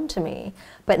like home to me.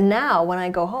 But now when I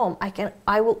go home,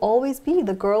 I will always be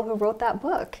the girl who wrote that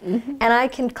book. Mm-hmm. And I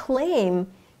can claim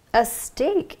a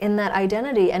stake in that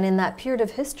identity and in that period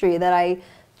of history that I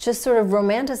just sort of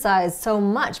romanticized so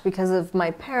much because of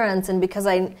my parents, and because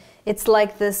it's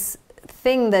like this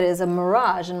thing that is a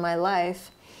mirage in my life.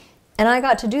 And I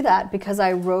got to do that because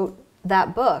I wrote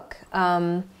that book.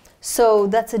 So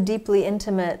that's a deeply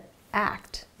intimate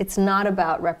act. It's not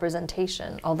about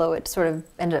representation, although it sort of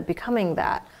ended up becoming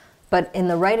that. But in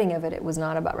the writing of it, it was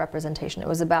not about representation. It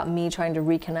was about me trying to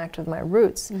reconnect with my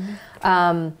roots.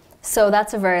 Mm-hmm. So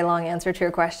that's a very long answer to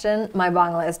your question. My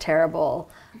Bangla is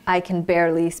terrible. I can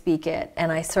barely speak it,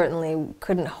 and I certainly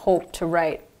couldn't hope to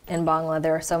write in Bangla.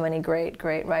 There are so many great,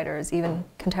 great writers, even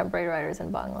contemporary writers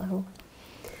in Bangla who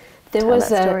tell that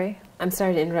story. I'm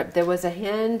sorry to interrupt. There was a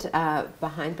hand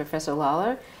behind Professor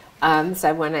Lawler. So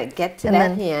I want to get to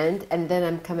that hand, and then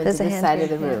I'm coming to this side of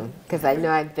the room, because I know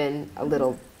I've been a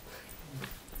little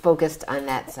focused on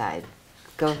that side.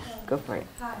 Go for it.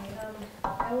 Hi.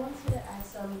 I wanted to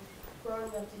ask, growing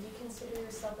up, did you consider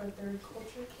yourself a third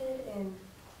culture kid? And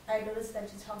I noticed that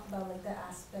you talked about like the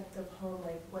aspect of home,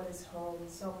 like what is home.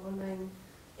 So I'm wondering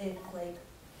if like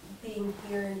being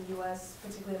here in the U.S.,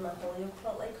 particularly in Mount Holyoke,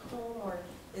 felt like home, or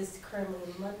is currently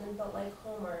in London felt like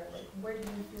home, or like where do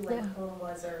you feel like home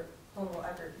was or home will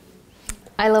ever be?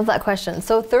 I love that question.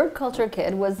 So third culture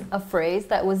kid was a phrase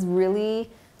that was really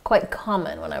quite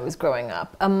common when I was growing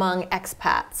up among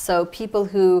expats. So people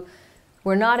who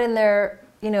were not in their,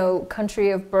 country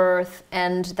of birth,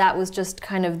 and that was just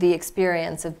kind of the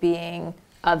experience of being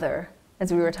other,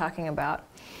 as we were talking about.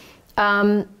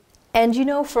 And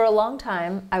for a long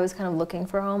time, I was kind of looking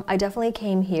for home. I definitely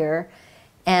came here,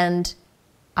 and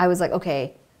I was like,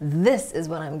 okay, this is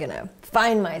when I'm gonna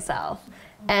find myself.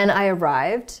 And I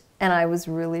arrived, and I was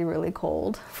really, really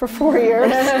cold for 4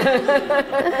 years.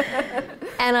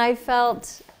 And I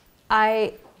felt,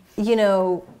 I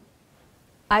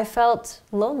felt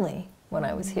lonely when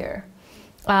I was here.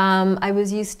 I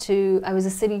was a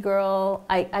city girl.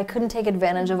 I couldn't take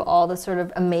advantage of all the sort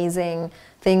of amazing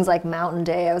things like Mountain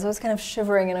Day. I was always kind of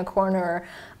shivering in a corner.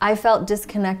 I felt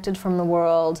disconnected from the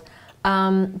world.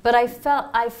 But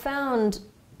I found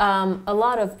a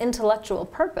lot of intellectual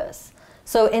purpose.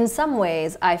 So in some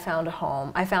ways, I found a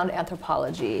home. I found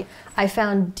anthropology. I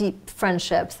found deep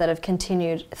friendships that have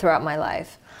continued throughout my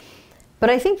life. But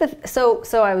I think that,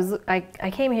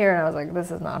 I came here and I was like,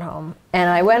 this is not home. And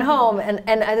I went home, and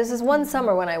this is one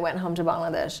summer when I went home to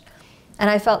Bangladesh. And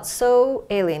I felt so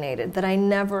alienated that I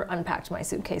never unpacked my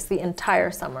suitcase the entire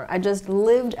summer. I just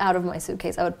lived out of my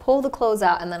suitcase. I would pull the clothes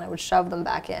out and then I would shove them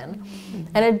back in. Mm-hmm.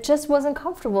 And it just wasn't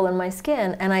comfortable in my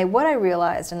skin. And what I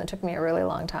realized, and it took me a really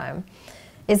long time,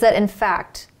 is that in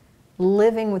fact,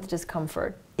 living with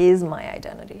discomfort is my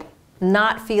identity.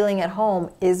 Not feeling at home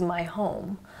is my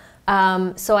home.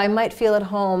 So I might feel at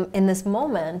home in this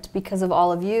moment because of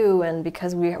all of you and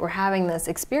because we're having this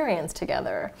experience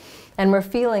together and we're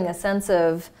feeling a sense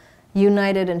of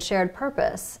united and shared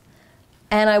purpose.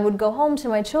 And I would go home to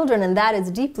my children, and that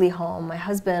is deeply home, my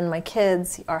husband, my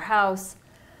kids, our house.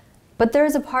 But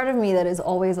there's a part of me that is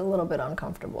always a little bit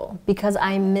uncomfortable because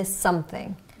I miss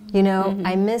something. Mm-hmm.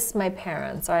 I miss my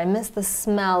parents, or I miss the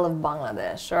smell of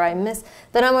Bangladesh, or I miss,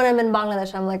 then when I'm in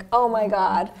Bangladesh, I'm like, oh my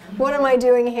God, what am I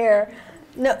doing here?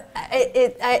 No,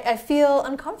 I feel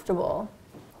uncomfortable.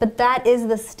 But that is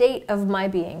the state of my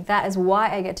being. That is why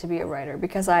I get to be a writer,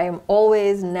 because I've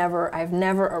never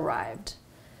arrived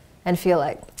and feel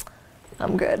like,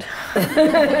 I'm good.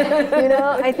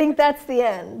 I think that's the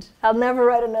end. I'll never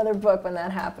write another book when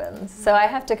that happens. So I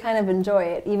have to kind of enjoy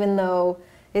it, even though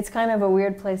it's kind of a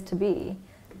weird place to be.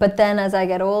 But then as I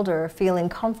get older, feeling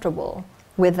comfortable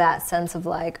with that sense of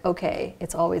like, okay,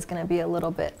 it's always going to be a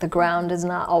little bit, the ground is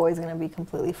not always going to be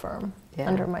completely firm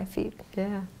under my feet.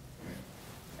 Yeah.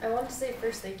 I want to say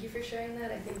first, thank you for sharing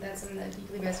that. I think that's something that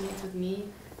deeply resonates with me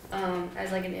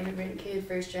as like an immigrant kid,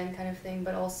 first gen kind of thing,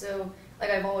 but also like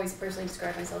I've always personally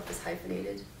described myself as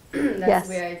hyphenated. That's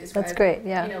the way I describe it. That's great,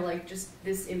 yeah. Like just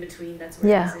this in between, that's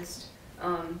where I exist.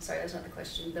 Sorry, that's not the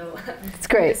question, though. It's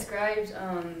great.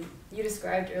 You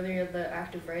described earlier the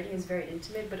act of writing as very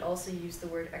intimate, but also used the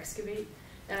word excavate.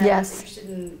 And I was interested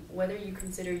in whether you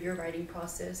consider your writing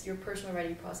process, your personal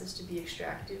writing process, to be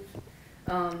extractive,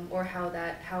 or how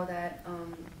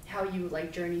you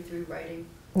like journey through writing.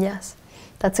 Yes,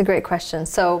 that's a great question.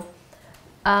 So,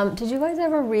 did you guys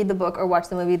ever read the book or watch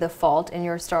the movie The Fault in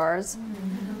Your Stars?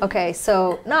 Mm-hmm. Okay,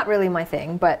 so not really my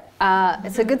thing, but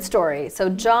it's a good story. So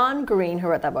John Green, who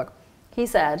wrote that book, he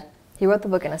said he wrote the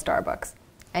book in a Starbucks,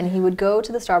 and he would go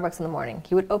to the Starbucks in the morning,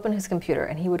 he would open his computer,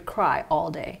 and he would cry all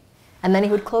day. And then he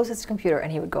would close his computer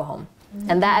and he would go home.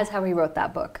 Mm-hmm. And that is how he wrote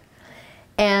that book.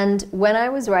 And when I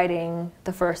was writing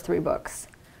the first 3 books,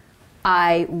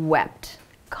 I wept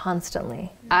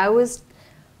constantly. I was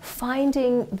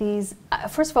finding these,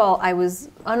 first of all, I was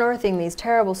unearthing these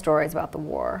terrible stories about the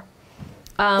war.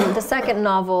 The second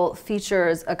novel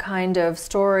features a kind of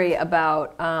story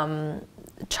about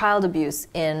child abuse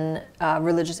in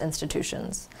religious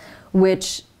institutions,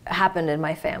 which happened in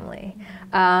my family.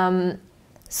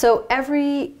 So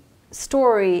every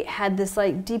story had this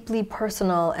like deeply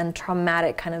personal and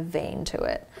traumatic kind of vein to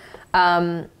it.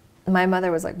 My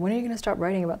mother was like, when are you going to stop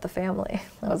writing about the family?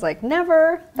 I was like,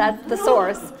 never. That's the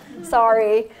source.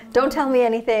 Sorry. Don't tell me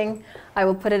anything. I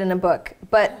will put it in a book.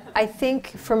 But I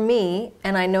think for me,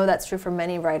 and I know that's true for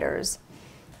many writers,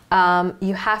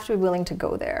 you have to be willing to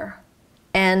go there.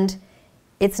 And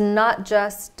it's not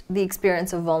just the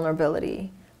experience of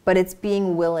vulnerability, but it's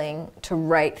being willing to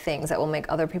write things that will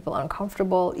make other people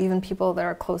uncomfortable, even people that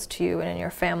are close to you and in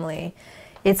your family.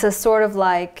 It's a sort of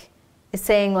like, it's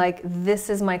saying like, this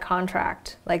is my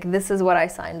contract, like this is what I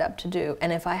signed up to do.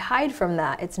 And if I hide from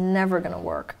that, it's never gonna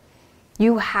work.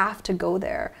 You have to go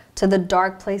there, to the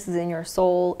dark places in your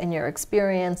soul, in your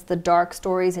experience, the dark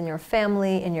stories in your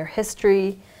family, in your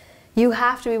history. You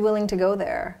have to be willing to go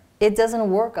there. It doesn't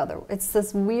work otherwise. It's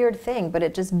this weird thing, but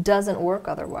it just doesn't work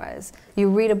otherwise. You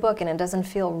read a book and it doesn't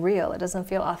feel real. It doesn't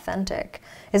feel authentic.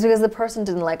 It's because the person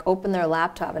didn't like open their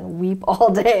laptop and weep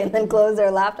all day and then close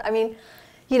their laptop. I mean,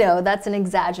 you know, that's an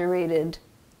exaggerated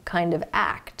kind of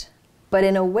act. But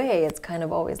in a way, it's kind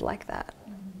of always like that.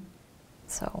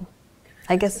 So,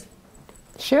 I guess.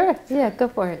 Sure, yeah, go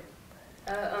for it.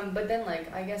 But then,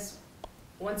 like, I guess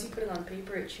once you put it on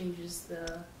paper, it changes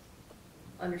the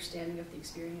understanding of the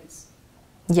experience.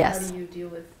 Yes. How do you deal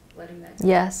with letting that go?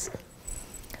 Yes.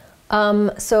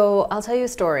 So I'll tell you a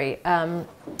story. When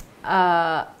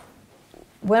I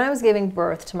was giving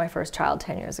birth to my first child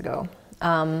 10 years ago,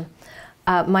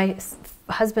 my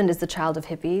husband is the child of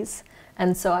hippies.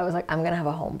 And so I was like, I'm going to have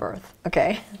a home birth,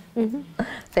 okay?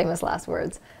 Famous last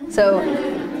words. So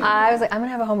I was like, I'm going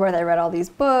to have a home birth. I read all these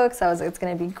books. I was like, it's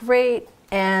going to be great.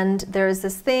 And there's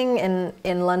this thing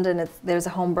in London, there's a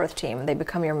home birth team. They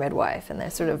become your midwife, and they're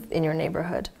sort of in your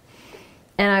neighborhood.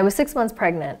 And I was 6 months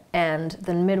pregnant, and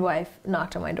the midwife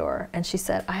knocked on my door, and she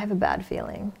said, I have a bad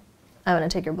feeling. I'm going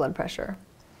to take your blood pressure.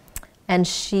 And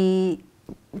she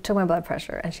took my blood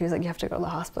pressure, and she was like, you have to go to the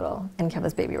hospital and have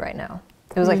this baby right now.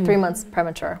 It was like 3 months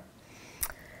premature.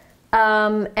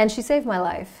 And she saved my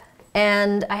life.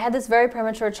 And I had this very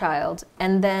premature child,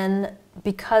 and then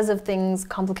because of things,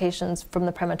 complications from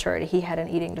the prematurity, he had an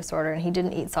eating disorder, and he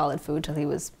didn't eat solid food till he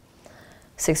was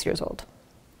 6 years old,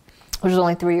 which was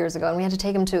only 3 years ago. And we had to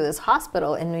take him to this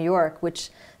hospital in New York,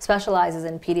 which specializes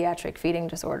in pediatric feeding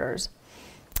disorders.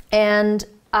 And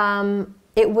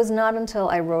it was not until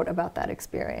I wrote about that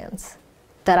experience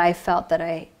that I felt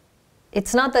that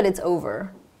it's not that it's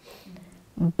over,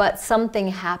 but something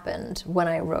happened when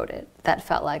I wrote it that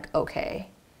felt like, okay,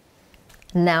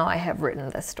 now I have written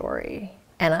this story,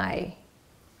 and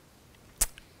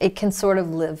it can sort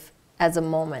of live as a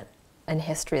moment in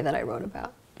history that I wrote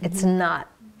about. It's not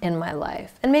in my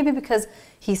life. And maybe because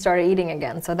he started eating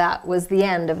again, so that was the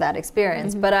end of that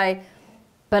experience. But I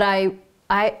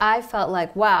felt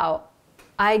like, wow,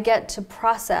 I get to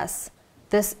process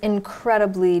this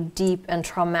incredibly deep and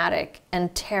traumatic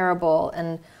and terrible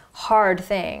and hard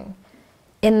thing.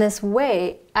 In this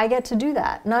way, I get to do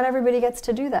that. Not everybody gets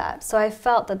to do that. So I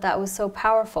felt that that was so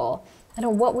powerful. I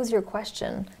don't know, what was your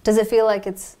question? Does it feel like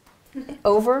it's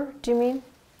over, do you mean?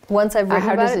 Once I've written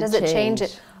about it, does it change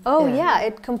it? Oh yeah,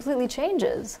 it completely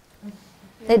changes.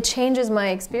 It changes my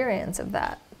experience of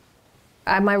that.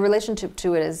 My relationship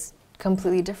to it is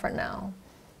completely different now.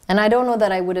 And I don't know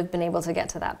that I would have been able to get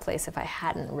to that place if I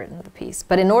hadn't written the piece.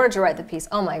 But in order to write the piece,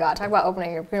 oh my God, talk about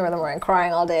opening your computer in the morning and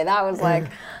crying all day. That was like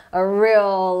a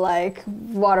real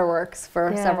waterworks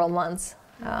for several months.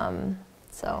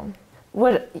 So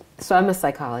I'm a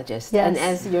psychologist, yes. and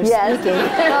as you're speaking,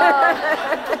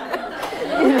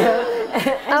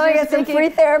 I get some free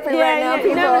therapy right now,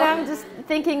 people. No, but I'm just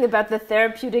thinking about the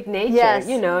therapeutic nature.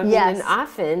 You know, and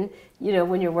often, you know,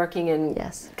 when you're working in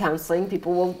counseling,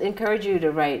 people will encourage you to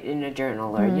write in a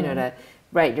journal or, you know, to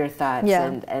write your thoughts.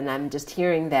 And I'm just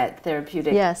hearing that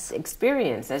therapeutic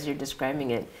experience as you're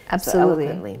describing it so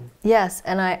eloquently. Yes,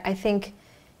 and I think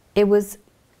it was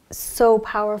so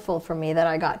powerful for me that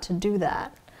I got to do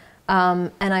that.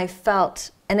 And I felt,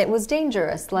 and it was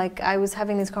dangerous. Like, I was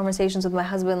having these conversations with my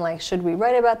husband, like, should we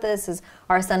write about this? Is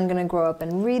our son going to grow up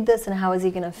and read this, and how is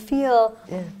he going to feel?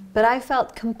 But I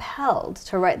felt compelled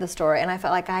to write the story, and I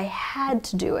felt like I had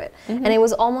to do it. And it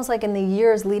was almost like in the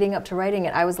years leading up to writing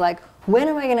it, I was like, when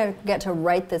am I going to get to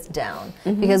write this down?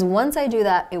 Because once I do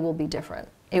that, it will be different.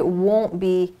 It won't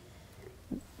be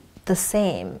the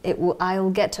same.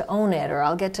 I'll get to own it, or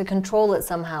I'll get to control it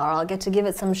somehow, or I'll get to give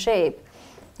it some shape.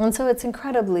 And so it's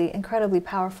incredibly, incredibly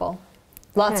powerful.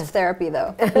 Lots of therapy,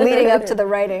 though, leading up to the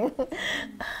writing.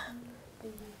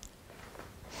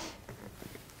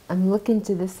 I'm looking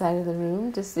to this side of the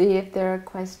room to see if there are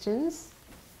questions.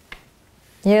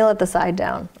 You let the side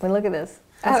down. I mean, look at this.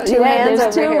 There's two hands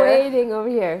over here. There's two waiting over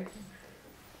here.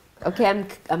 Okay,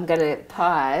 I'm going to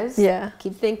pause.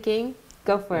 Keep thinking.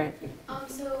 Go for it.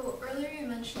 So earlier you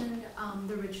mentioned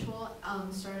the ritual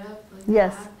startup.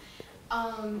 Yes.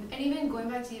 And even going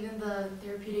back to even the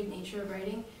therapeutic nature of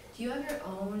writing, do you have your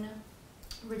own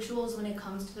rituals when it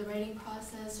comes to the writing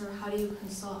process, or how do you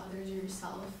consult others or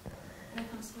yourself when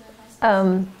it comes to that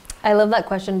process? I love that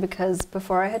question because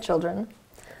before I had children,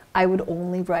 I would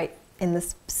only write in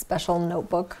this special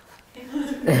notebook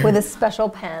with a special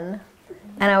pen.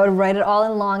 And I would write it all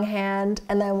in longhand,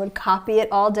 and then I would copy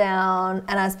it all down,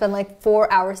 and I'd spend like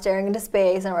 4 hours staring into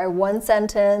space, and I'd write one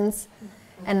sentence.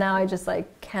 And now I just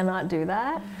like cannot do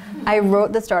that. I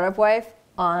wrote The Startup Wife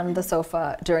on the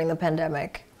sofa during the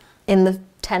pandemic in the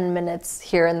 10 minutes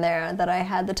here and there that I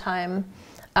had the time.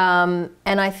 And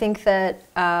I think that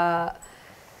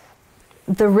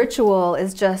the ritual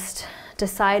is just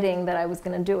deciding that I was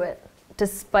going to do it,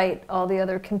 despite all the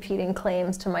other competing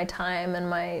claims to my time and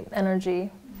my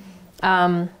energy.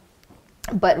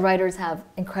 But writers have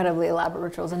incredibly elaborate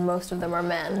rituals, and most of them are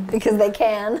men, because they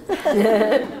can.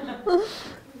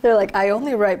 They're like, I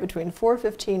only write between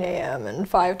 4:15 a.m. and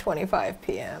 5:25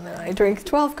 p.m. and I drink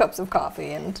 12 cups of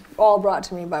coffee, and all brought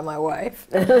to me by my wife.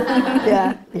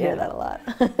 Yeah, you hear that a lot.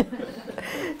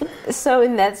 So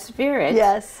in that spirit,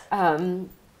 yes,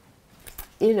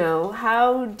 you know,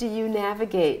 how do you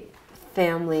navigate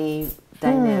family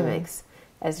dynamics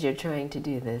as you're trying to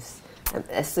do this?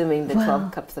 Assuming the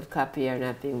 12 cups of coffee are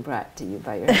not being brought to you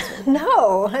by your husband.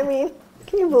 No, I mean,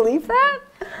 can you believe that?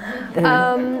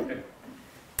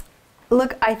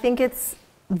 Look, I think it's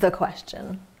the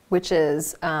question, which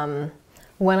is,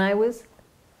 when I was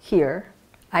here,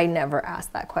 I never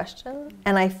asked that question.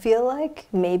 And I feel like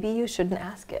maybe you shouldn't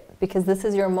ask it, because this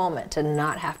is your moment to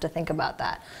not have to think about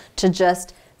that, to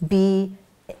just be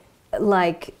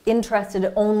like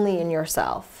interested only in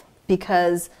yourself,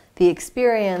 because the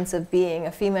experience of being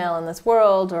a female in this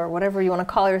world, or whatever you want to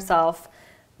call yourself,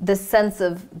 the sense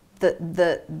of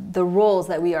the roles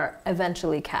that we are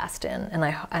eventually cast in, and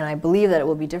I believe that it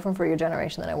will be different for your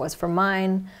generation than it was for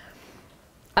mine.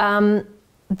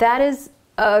 That is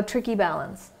a tricky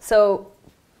balance. So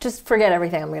just forget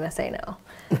everything I'm going to say now.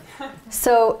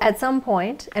 So at some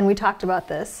point, and we talked about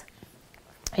this,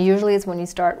 usually it's when you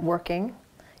start working,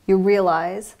 you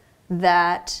realize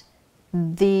that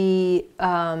the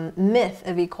myth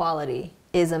of equality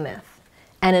is a myth.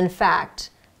 And in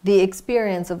fact, the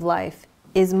experience of life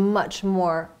is much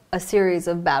more a series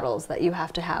of battles that you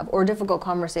have to have, or difficult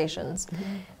conversations.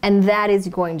 Mm-hmm. And that is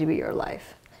going to be your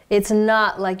life. It's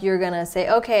not like you're going to say,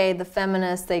 okay, the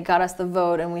feminists, they got us the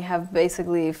vote, and we have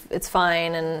basically, it's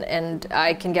fine, and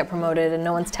I can get promoted, and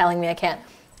no one's telling me I can't.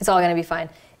 It's all going to be fine.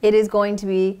 It is going to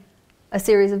be a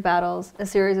series of battles, a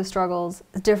series of struggles.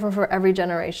 It's different for every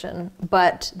generation,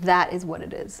 but that is what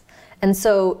it is. And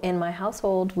so in my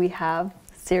household, we have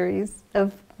a series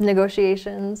of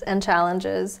negotiations and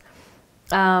challenges.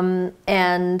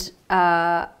 And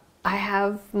I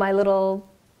have my little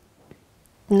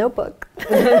notebook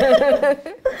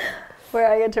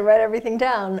where I get to write everything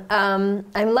down.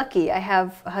 I'm lucky. I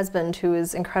have a husband who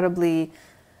is incredibly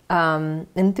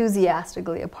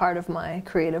enthusiastically a part of my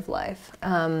creative life,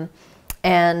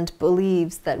 and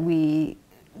believes that we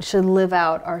should live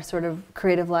out our sort of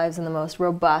creative lives in the most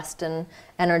robust and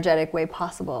energetic way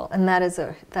possible. And that is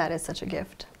such a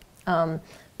gift.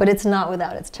 But it's not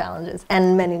without its challenges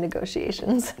and many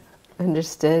negotiations.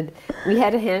 Understood. We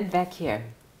had a hand back here.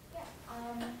 Yeah.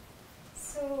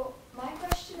 So my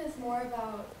question is more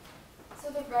about,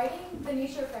 so the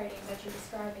nature of writing that you're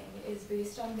describing is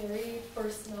based on very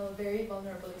personal, very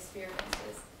vulnerable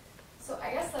experiences. So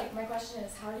I guess like my question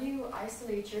is, how do you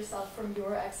isolate yourself from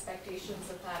your expectations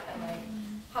of that, and like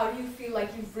how do you feel like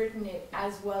you've written it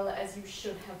as well as you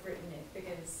should have written it?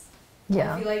 Because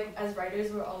I feel like as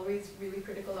writers we're always really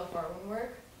critical of our own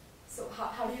work. So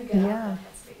how do you get out of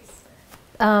that space?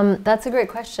 That's a great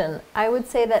question. I would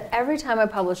say that every time I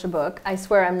publish a book, I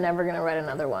swear I'm never going to write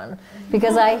another one,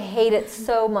 because I hate it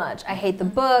so much. I hate the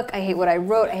book, I hate what I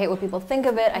wrote, I hate what people think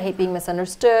of it, I hate being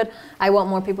misunderstood. I want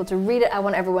more people to read it. I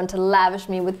want everyone to lavish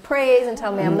me with praise and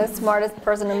tell me I'm the smartest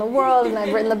person in the world and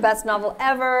I've written the best novel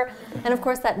ever. And of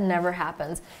course that never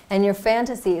happens. And your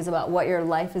fantasies about what your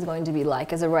life is going to be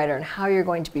like as a writer and how you're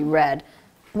going to be read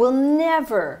will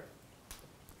never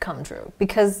come true,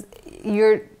 because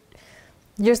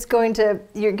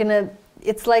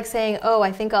it's like saying, oh,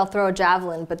 I think I'll throw a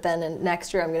javelin, but then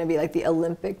next year I'm going to be like the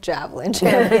Olympic javelin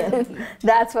champion.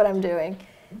 That's what I'm doing.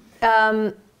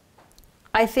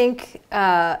 I think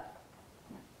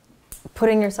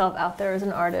putting yourself out there as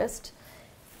an artist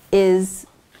is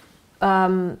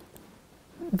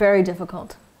very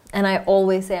difficult. And I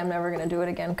always say I'm never going to do it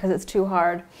again because it's too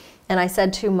hard. And I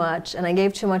said too much, and I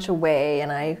gave too much away,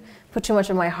 and I put too much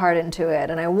of my heart into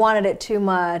it, and I wanted it too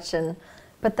much.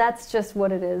 But that's just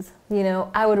what it is. You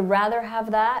know, I would rather have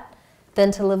that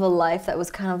than to live a life that was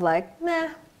kind of like, nah,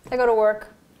 I go to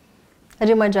work, I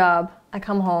do my job, I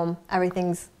come home,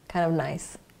 everything's kind of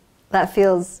nice. That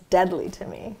feels deadly to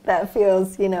me. That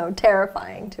feels,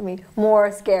 terrifying to me,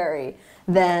 more scary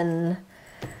than,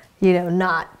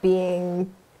 not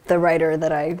being the writer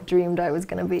that I dreamed I was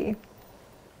going to be.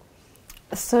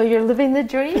 So you're living the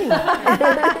dream.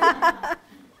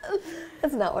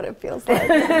 That's not what it feels like.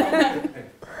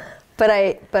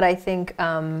 But I think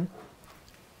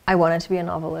I wanted to be a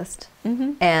novelist,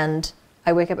 and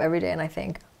I wake up every day and I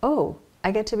think, oh, I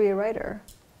get to be a writer.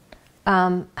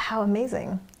 How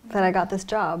amazing that I got this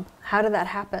job. How did that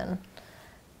happen?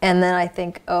 And then I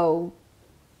think, oh,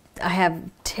 I have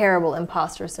terrible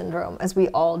imposter syndrome, as we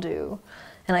all do.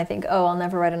 And I think, oh, I'll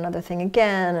never write another thing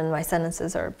again, and my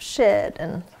sentences are shit,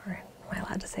 and, sorry, am I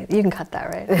allowed to say that? You can cut that,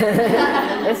 right?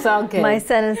 It's all good. My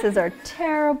sentences are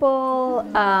terrible.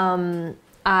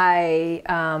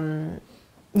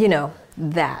 You know,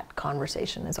 that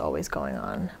conversation is always going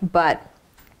on. But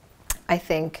I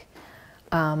think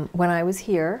when I was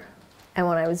here, and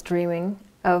when I was dreaming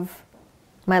of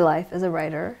my life as a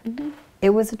writer, it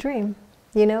was a dream,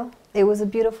 you know? It was a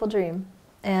beautiful dream.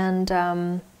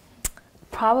 And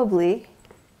probably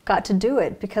got to do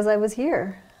it because I was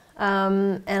here.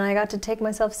 And I got to take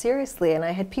myself seriously, and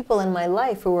I had people in my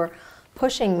life who were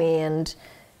pushing me and,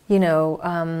 you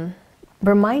know,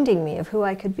 reminding me of who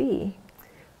I could be.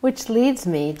 Which leads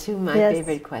me to my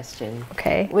favorite question,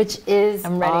 which is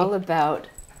all about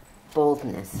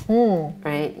boldness,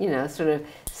 right? You know, sort of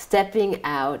stepping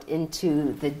out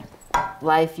into the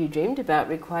life you dreamed about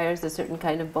requires a certain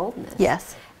kind of boldness.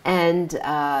 Yes. And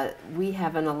we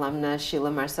have an alumna,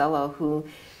 Sheila Marcello, who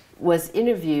was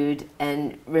interviewed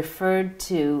and referred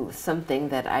to something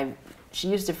that she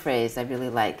used a phrase I really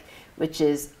like, which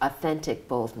is authentic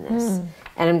boldness.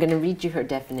 And I'm going to read you her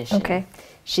definition. Okay.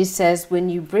 She says, when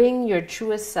you bring your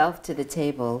truest self to the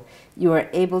table, you are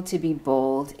able to be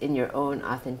bold in your own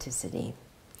authenticity.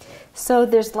 So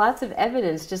there's lots of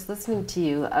evidence, just listening to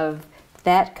you, of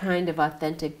that kind of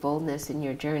authentic boldness in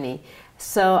your journey.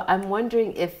 So I'm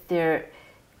wondering if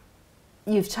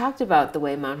you've talked about the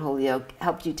way Mount Holyoke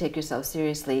helped you take yourself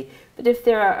seriously, but if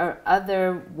there are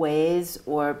other ways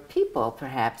or people,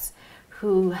 perhaps,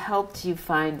 who helped you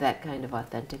find that kind of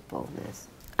authentic boldness.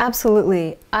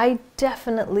 Absolutely. I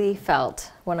definitely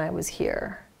felt when I was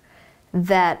here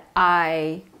that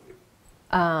my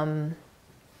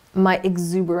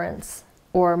exuberance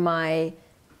or my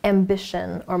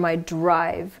ambition or my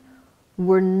drive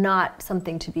were not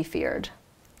something to be feared.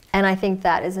 And I think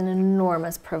that is an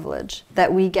enormous privilege,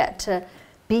 that we get to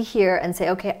be here and say,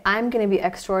 okay, I'm going to be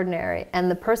extraordinary.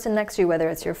 And the person next to you, whether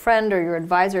it's your friend or your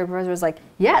advisor or professor, is like,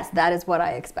 yes, that is what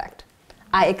I expect.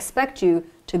 I expect you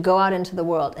to go out into the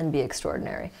world and be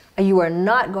extraordinary. You are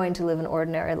not going to live an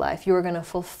ordinary life. You are going to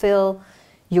fulfill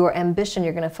your ambition.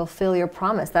 You're going to fulfill your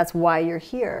promise. That's why you're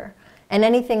here. And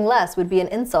anything less would be an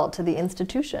insult to the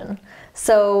institution.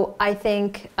 So I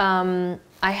think I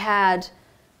had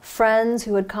friends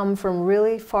who had come from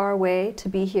really far away to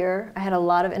be here. I had a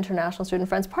lot of international student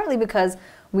friends, partly because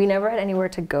we never had anywhere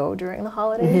to go during the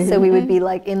holidays. So we would be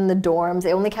like in the dorms.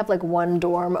 They only kept like one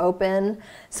dorm open.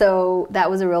 So that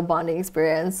was a real bonding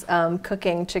experience,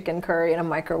 cooking chicken curry in a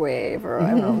microwave or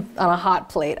I don't know, on a hot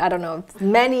plate. I don't know,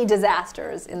 many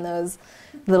disasters in those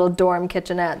little dorm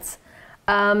kitchenettes.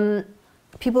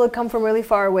 People had come from really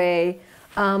far away,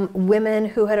 women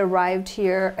who had arrived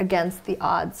here against the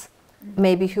odds,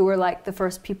 maybe who were like the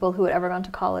first people who had ever gone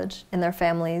to college in their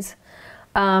families.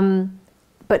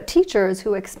 But teachers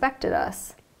who expected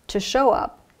us to show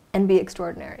up and be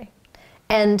extraordinary.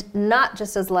 And not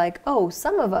just as like, oh,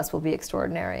 some of us will be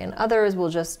extraordinary and others will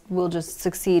just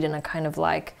succeed in a kind of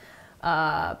like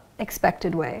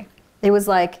expected way. It was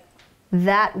like,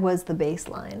 that was the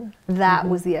baseline. That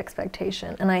was the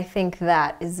expectation. And I think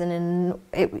that is and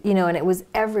it was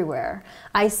everywhere.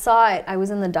 I saw it. I was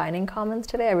in the dining commons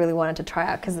today. I really wanted to try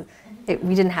out because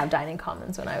we didn't have dining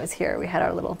commons when I was here. We had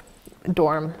our little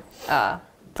dorm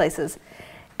places.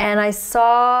 And I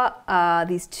saw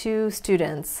these two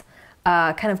students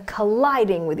kind of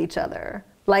colliding with each other.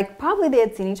 Like probably they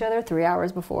had seen each other 3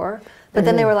 hours before, but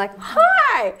then they were like,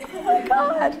 hi, oh my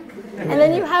God. And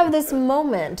then you have this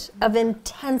moment of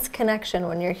intense connection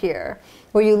when you're here,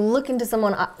 where you look into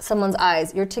someone's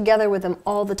eyes, you're together with them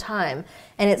all the time,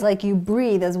 and it's like you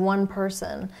breathe as one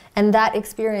person. And that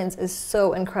experience is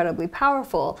so incredibly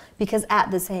powerful because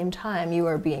at the same time you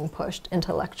are being pushed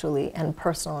intellectually and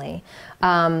personally.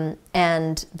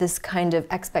 And this kind of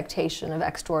expectation of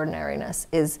extraordinariness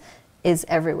is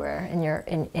everywhere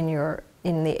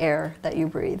in the air that you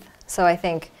breathe. So I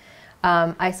think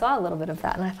I saw a little bit of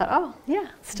that, and I thought, oh yeah,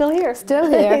 still here, still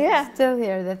here, yeah, still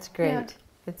here. That's great. Yeah.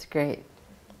 That's great.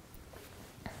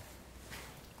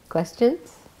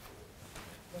 Questions?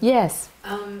 Yes.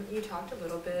 You talked a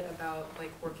little bit about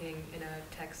like working in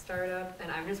a tech startup,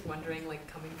 and I'm just wondering, like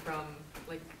coming from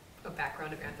like a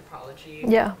background of anthropology,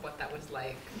 what that was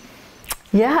like.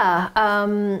 Yeah.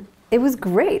 It was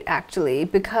great, actually,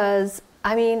 because,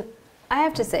 I mean, I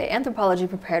have to say, anthropology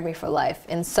prepared me for life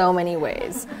in so many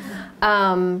ways.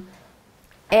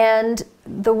 And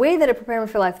the way that it prepared me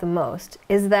for life the most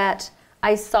is that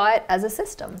I saw it as a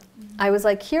system. I was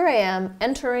like, here I am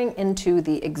entering into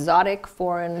the exotic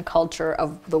foreign culture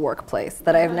of the workplace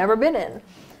that I've never been in.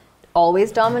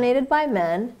 Always dominated by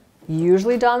men,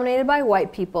 usually dominated by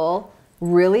white people,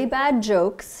 really bad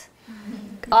jokes.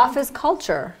 Office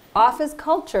culture. Office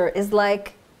culture is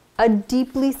like a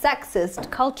deeply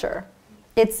sexist culture.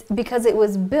 It's because it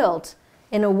was built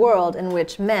in a world in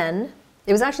which men,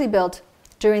 it was actually built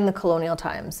during the colonial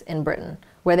times in Britain,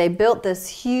 where they built this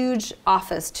huge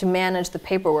office to manage the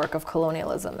paperwork of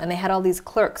colonialism. And they had all these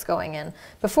clerks going in.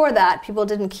 Before that, people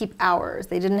didn't keep hours.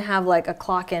 They didn't have like a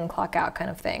clock in, clock out kind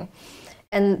of thing.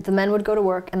 And the men would go to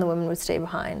work and the women would stay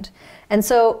behind. And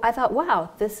so I thought, wow,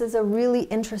 this is a really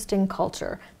interesting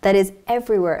culture that is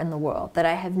everywhere in the world that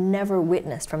I have never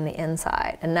witnessed from the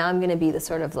inside. And now I'm going to be the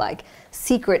sort of like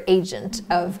secret agent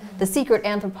of the secret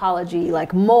anthropology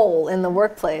like mole in the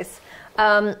workplace.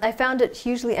 I found it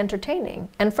hugely entertaining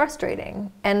and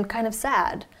frustrating and kind of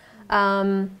sad.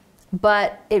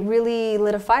 But it really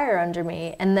lit a fire under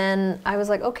me. And then I was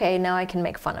like, okay, now I can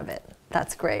make fun of it.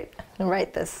 That's great. And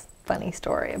write this funny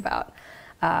story about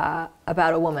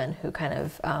a woman who kind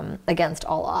of, against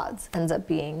all odds, ends up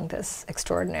being this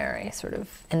extraordinary sort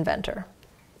of inventor.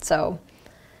 So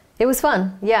it was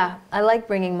fun. Yeah, I like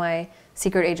bringing my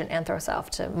secret agent anthro self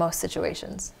to most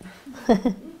situations.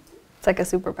 It's like a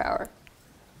superpower.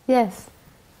 Yes.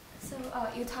 So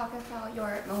you talk about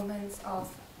your moments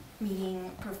of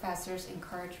meeting professors'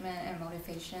 encouragement and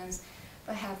motivations,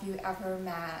 but have you ever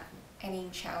met any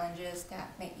challenges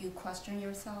that made you question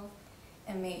yourself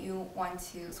and made you want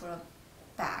to sort of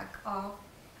back off?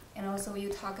 And also you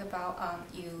talk about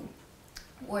you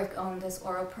work on this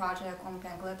oral project on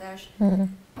Bangladesh,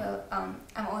 but I'm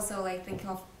also like thinking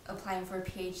of applying for a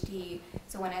PhD.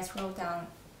 So when I scroll down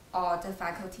all the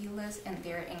faculty lists and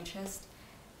their interests,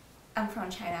 I'm from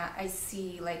China, I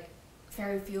see like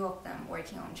very few of them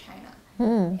working on China.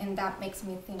 And that makes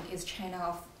me think, is China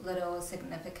of little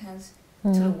significance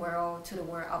to the world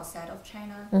outside of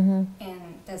China?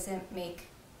 And does it make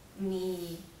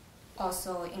me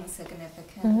also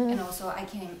insignificant? And also I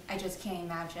just can't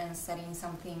imagine studying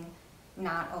something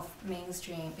not of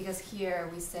mainstream, because here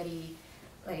we study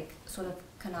like sort of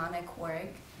canonic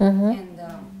work, and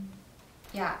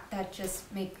yeah, that just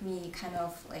make me kind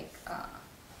of like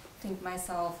think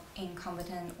myself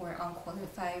incompetent or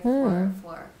unqualified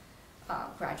for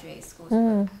graduate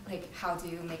school. Like, how do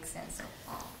you make sense of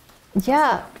all?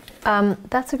 Yeah,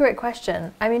 that's a great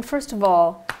question. I mean, first of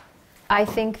all, I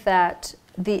think that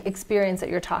the experience that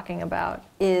you're talking about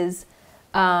is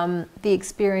the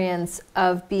experience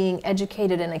of being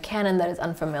educated in a canon that is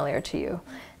unfamiliar to you.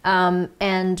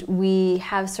 And we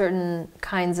have certain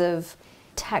kinds of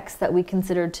texts that we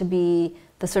consider to be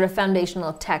the sort of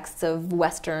foundational texts of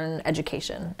Western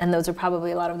education. And those are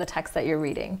probably a lot of the texts that you're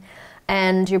reading.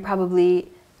 And you're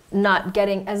probably not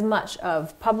getting as much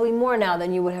of, probably more now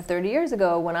than you would have 30 years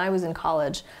ago when I was in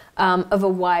college, of a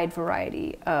wide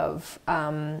variety of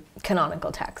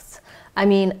canonical texts. I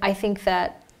mean, I think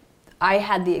that I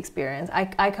had the experience.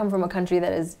 I come from a country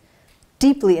that is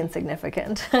deeply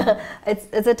insignificant.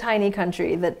 It's a tiny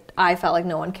country that I felt like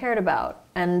no one cared about.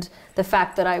 And the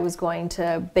fact that I was going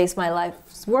to base my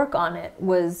life's work on it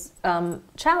was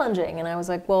challenging. And I was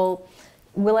like, well,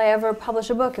 will I ever publish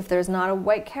a book if there's not a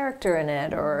white character in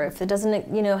it, or if it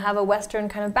doesn't, you know, have a Western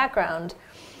kind of background?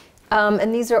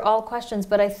 And these are all questions,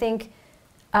 but I think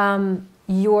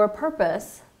your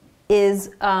purpose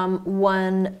is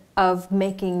one of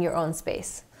making your own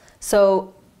space.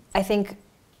 So I think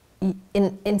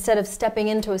instead of stepping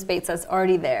into a space that's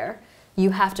already there,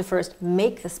 you have to first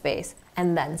make the space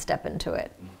and then step into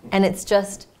it. And it's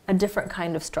just a different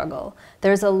kind of struggle.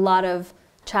 There's a lot of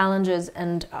challenges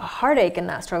and heartache in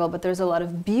that struggle, but there's a lot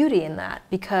of beauty in that,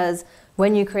 because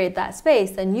when you create that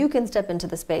space, then you can step into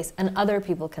the space and other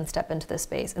people can step into the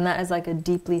space. And that is like a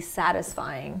deeply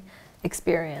satisfying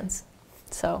experience.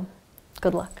 So,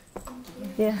 good luck.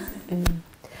 Yeah.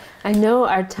 I know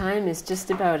our time is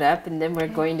just about up, and then we're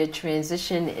going to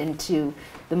transition into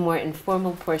the more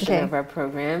informal portion of our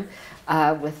program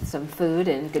with some food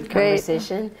and good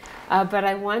conversation. But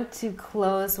I want to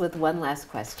close with one last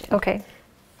question. Okay.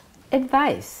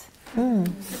 Advice.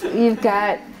 You've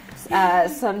got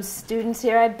some students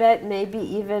here, I bet, maybe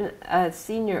even a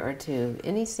senior or two.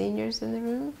 Any seniors in the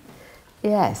room?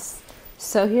 Yes.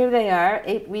 So here they are,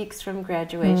 8 weeks from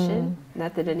graduation.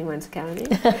 Not that anyone's counting.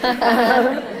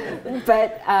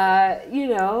 But, you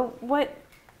know, what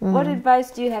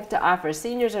advice do you have to offer,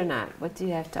 seniors or not? What do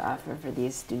you have to offer for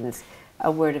these students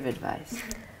a word of advice?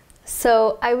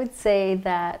 So I would say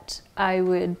that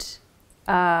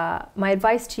my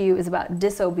advice to you is about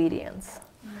disobedience,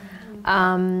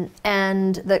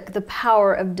 and the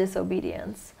power of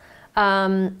disobedience.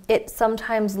 It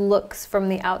sometimes looks from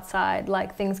the outside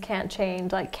like things can't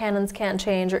change, like canons can't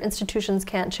change or institutions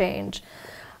can't change.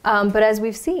 But as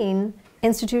we've seen,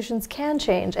 institutions can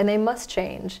change and they must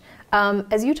change.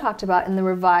 As you talked about in the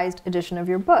revised edition of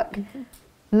your book,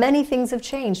 many things have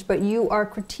changed, but you are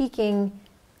critiquing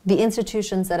the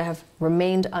institutions that have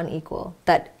remained unequal,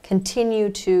 that continue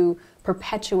to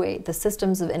perpetuate the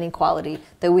systems of inequality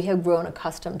that we have grown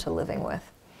accustomed to living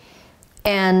with.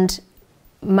 And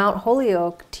Mount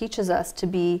Holyoke teaches us to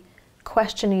be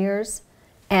questioners,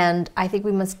 and I think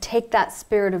we must take that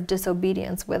spirit of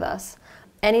disobedience with us.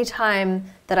 Anytime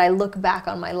that I look back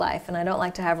on my life, and I don't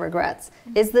like to have regrets,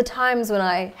 is the times when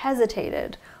I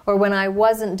hesitated or when I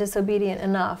wasn't disobedient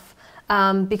enough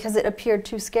because it appeared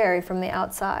too scary from the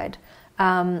outside.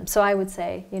 So I would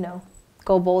say,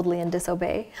 go boldly and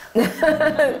disobey.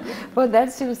 Well,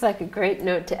 that seems like a great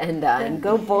note to end on.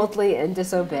 Go boldly and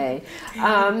disobey.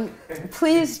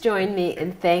 Please join me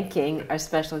in thanking our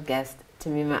special guest,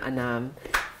 Tahmima Anam.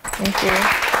 Thank you.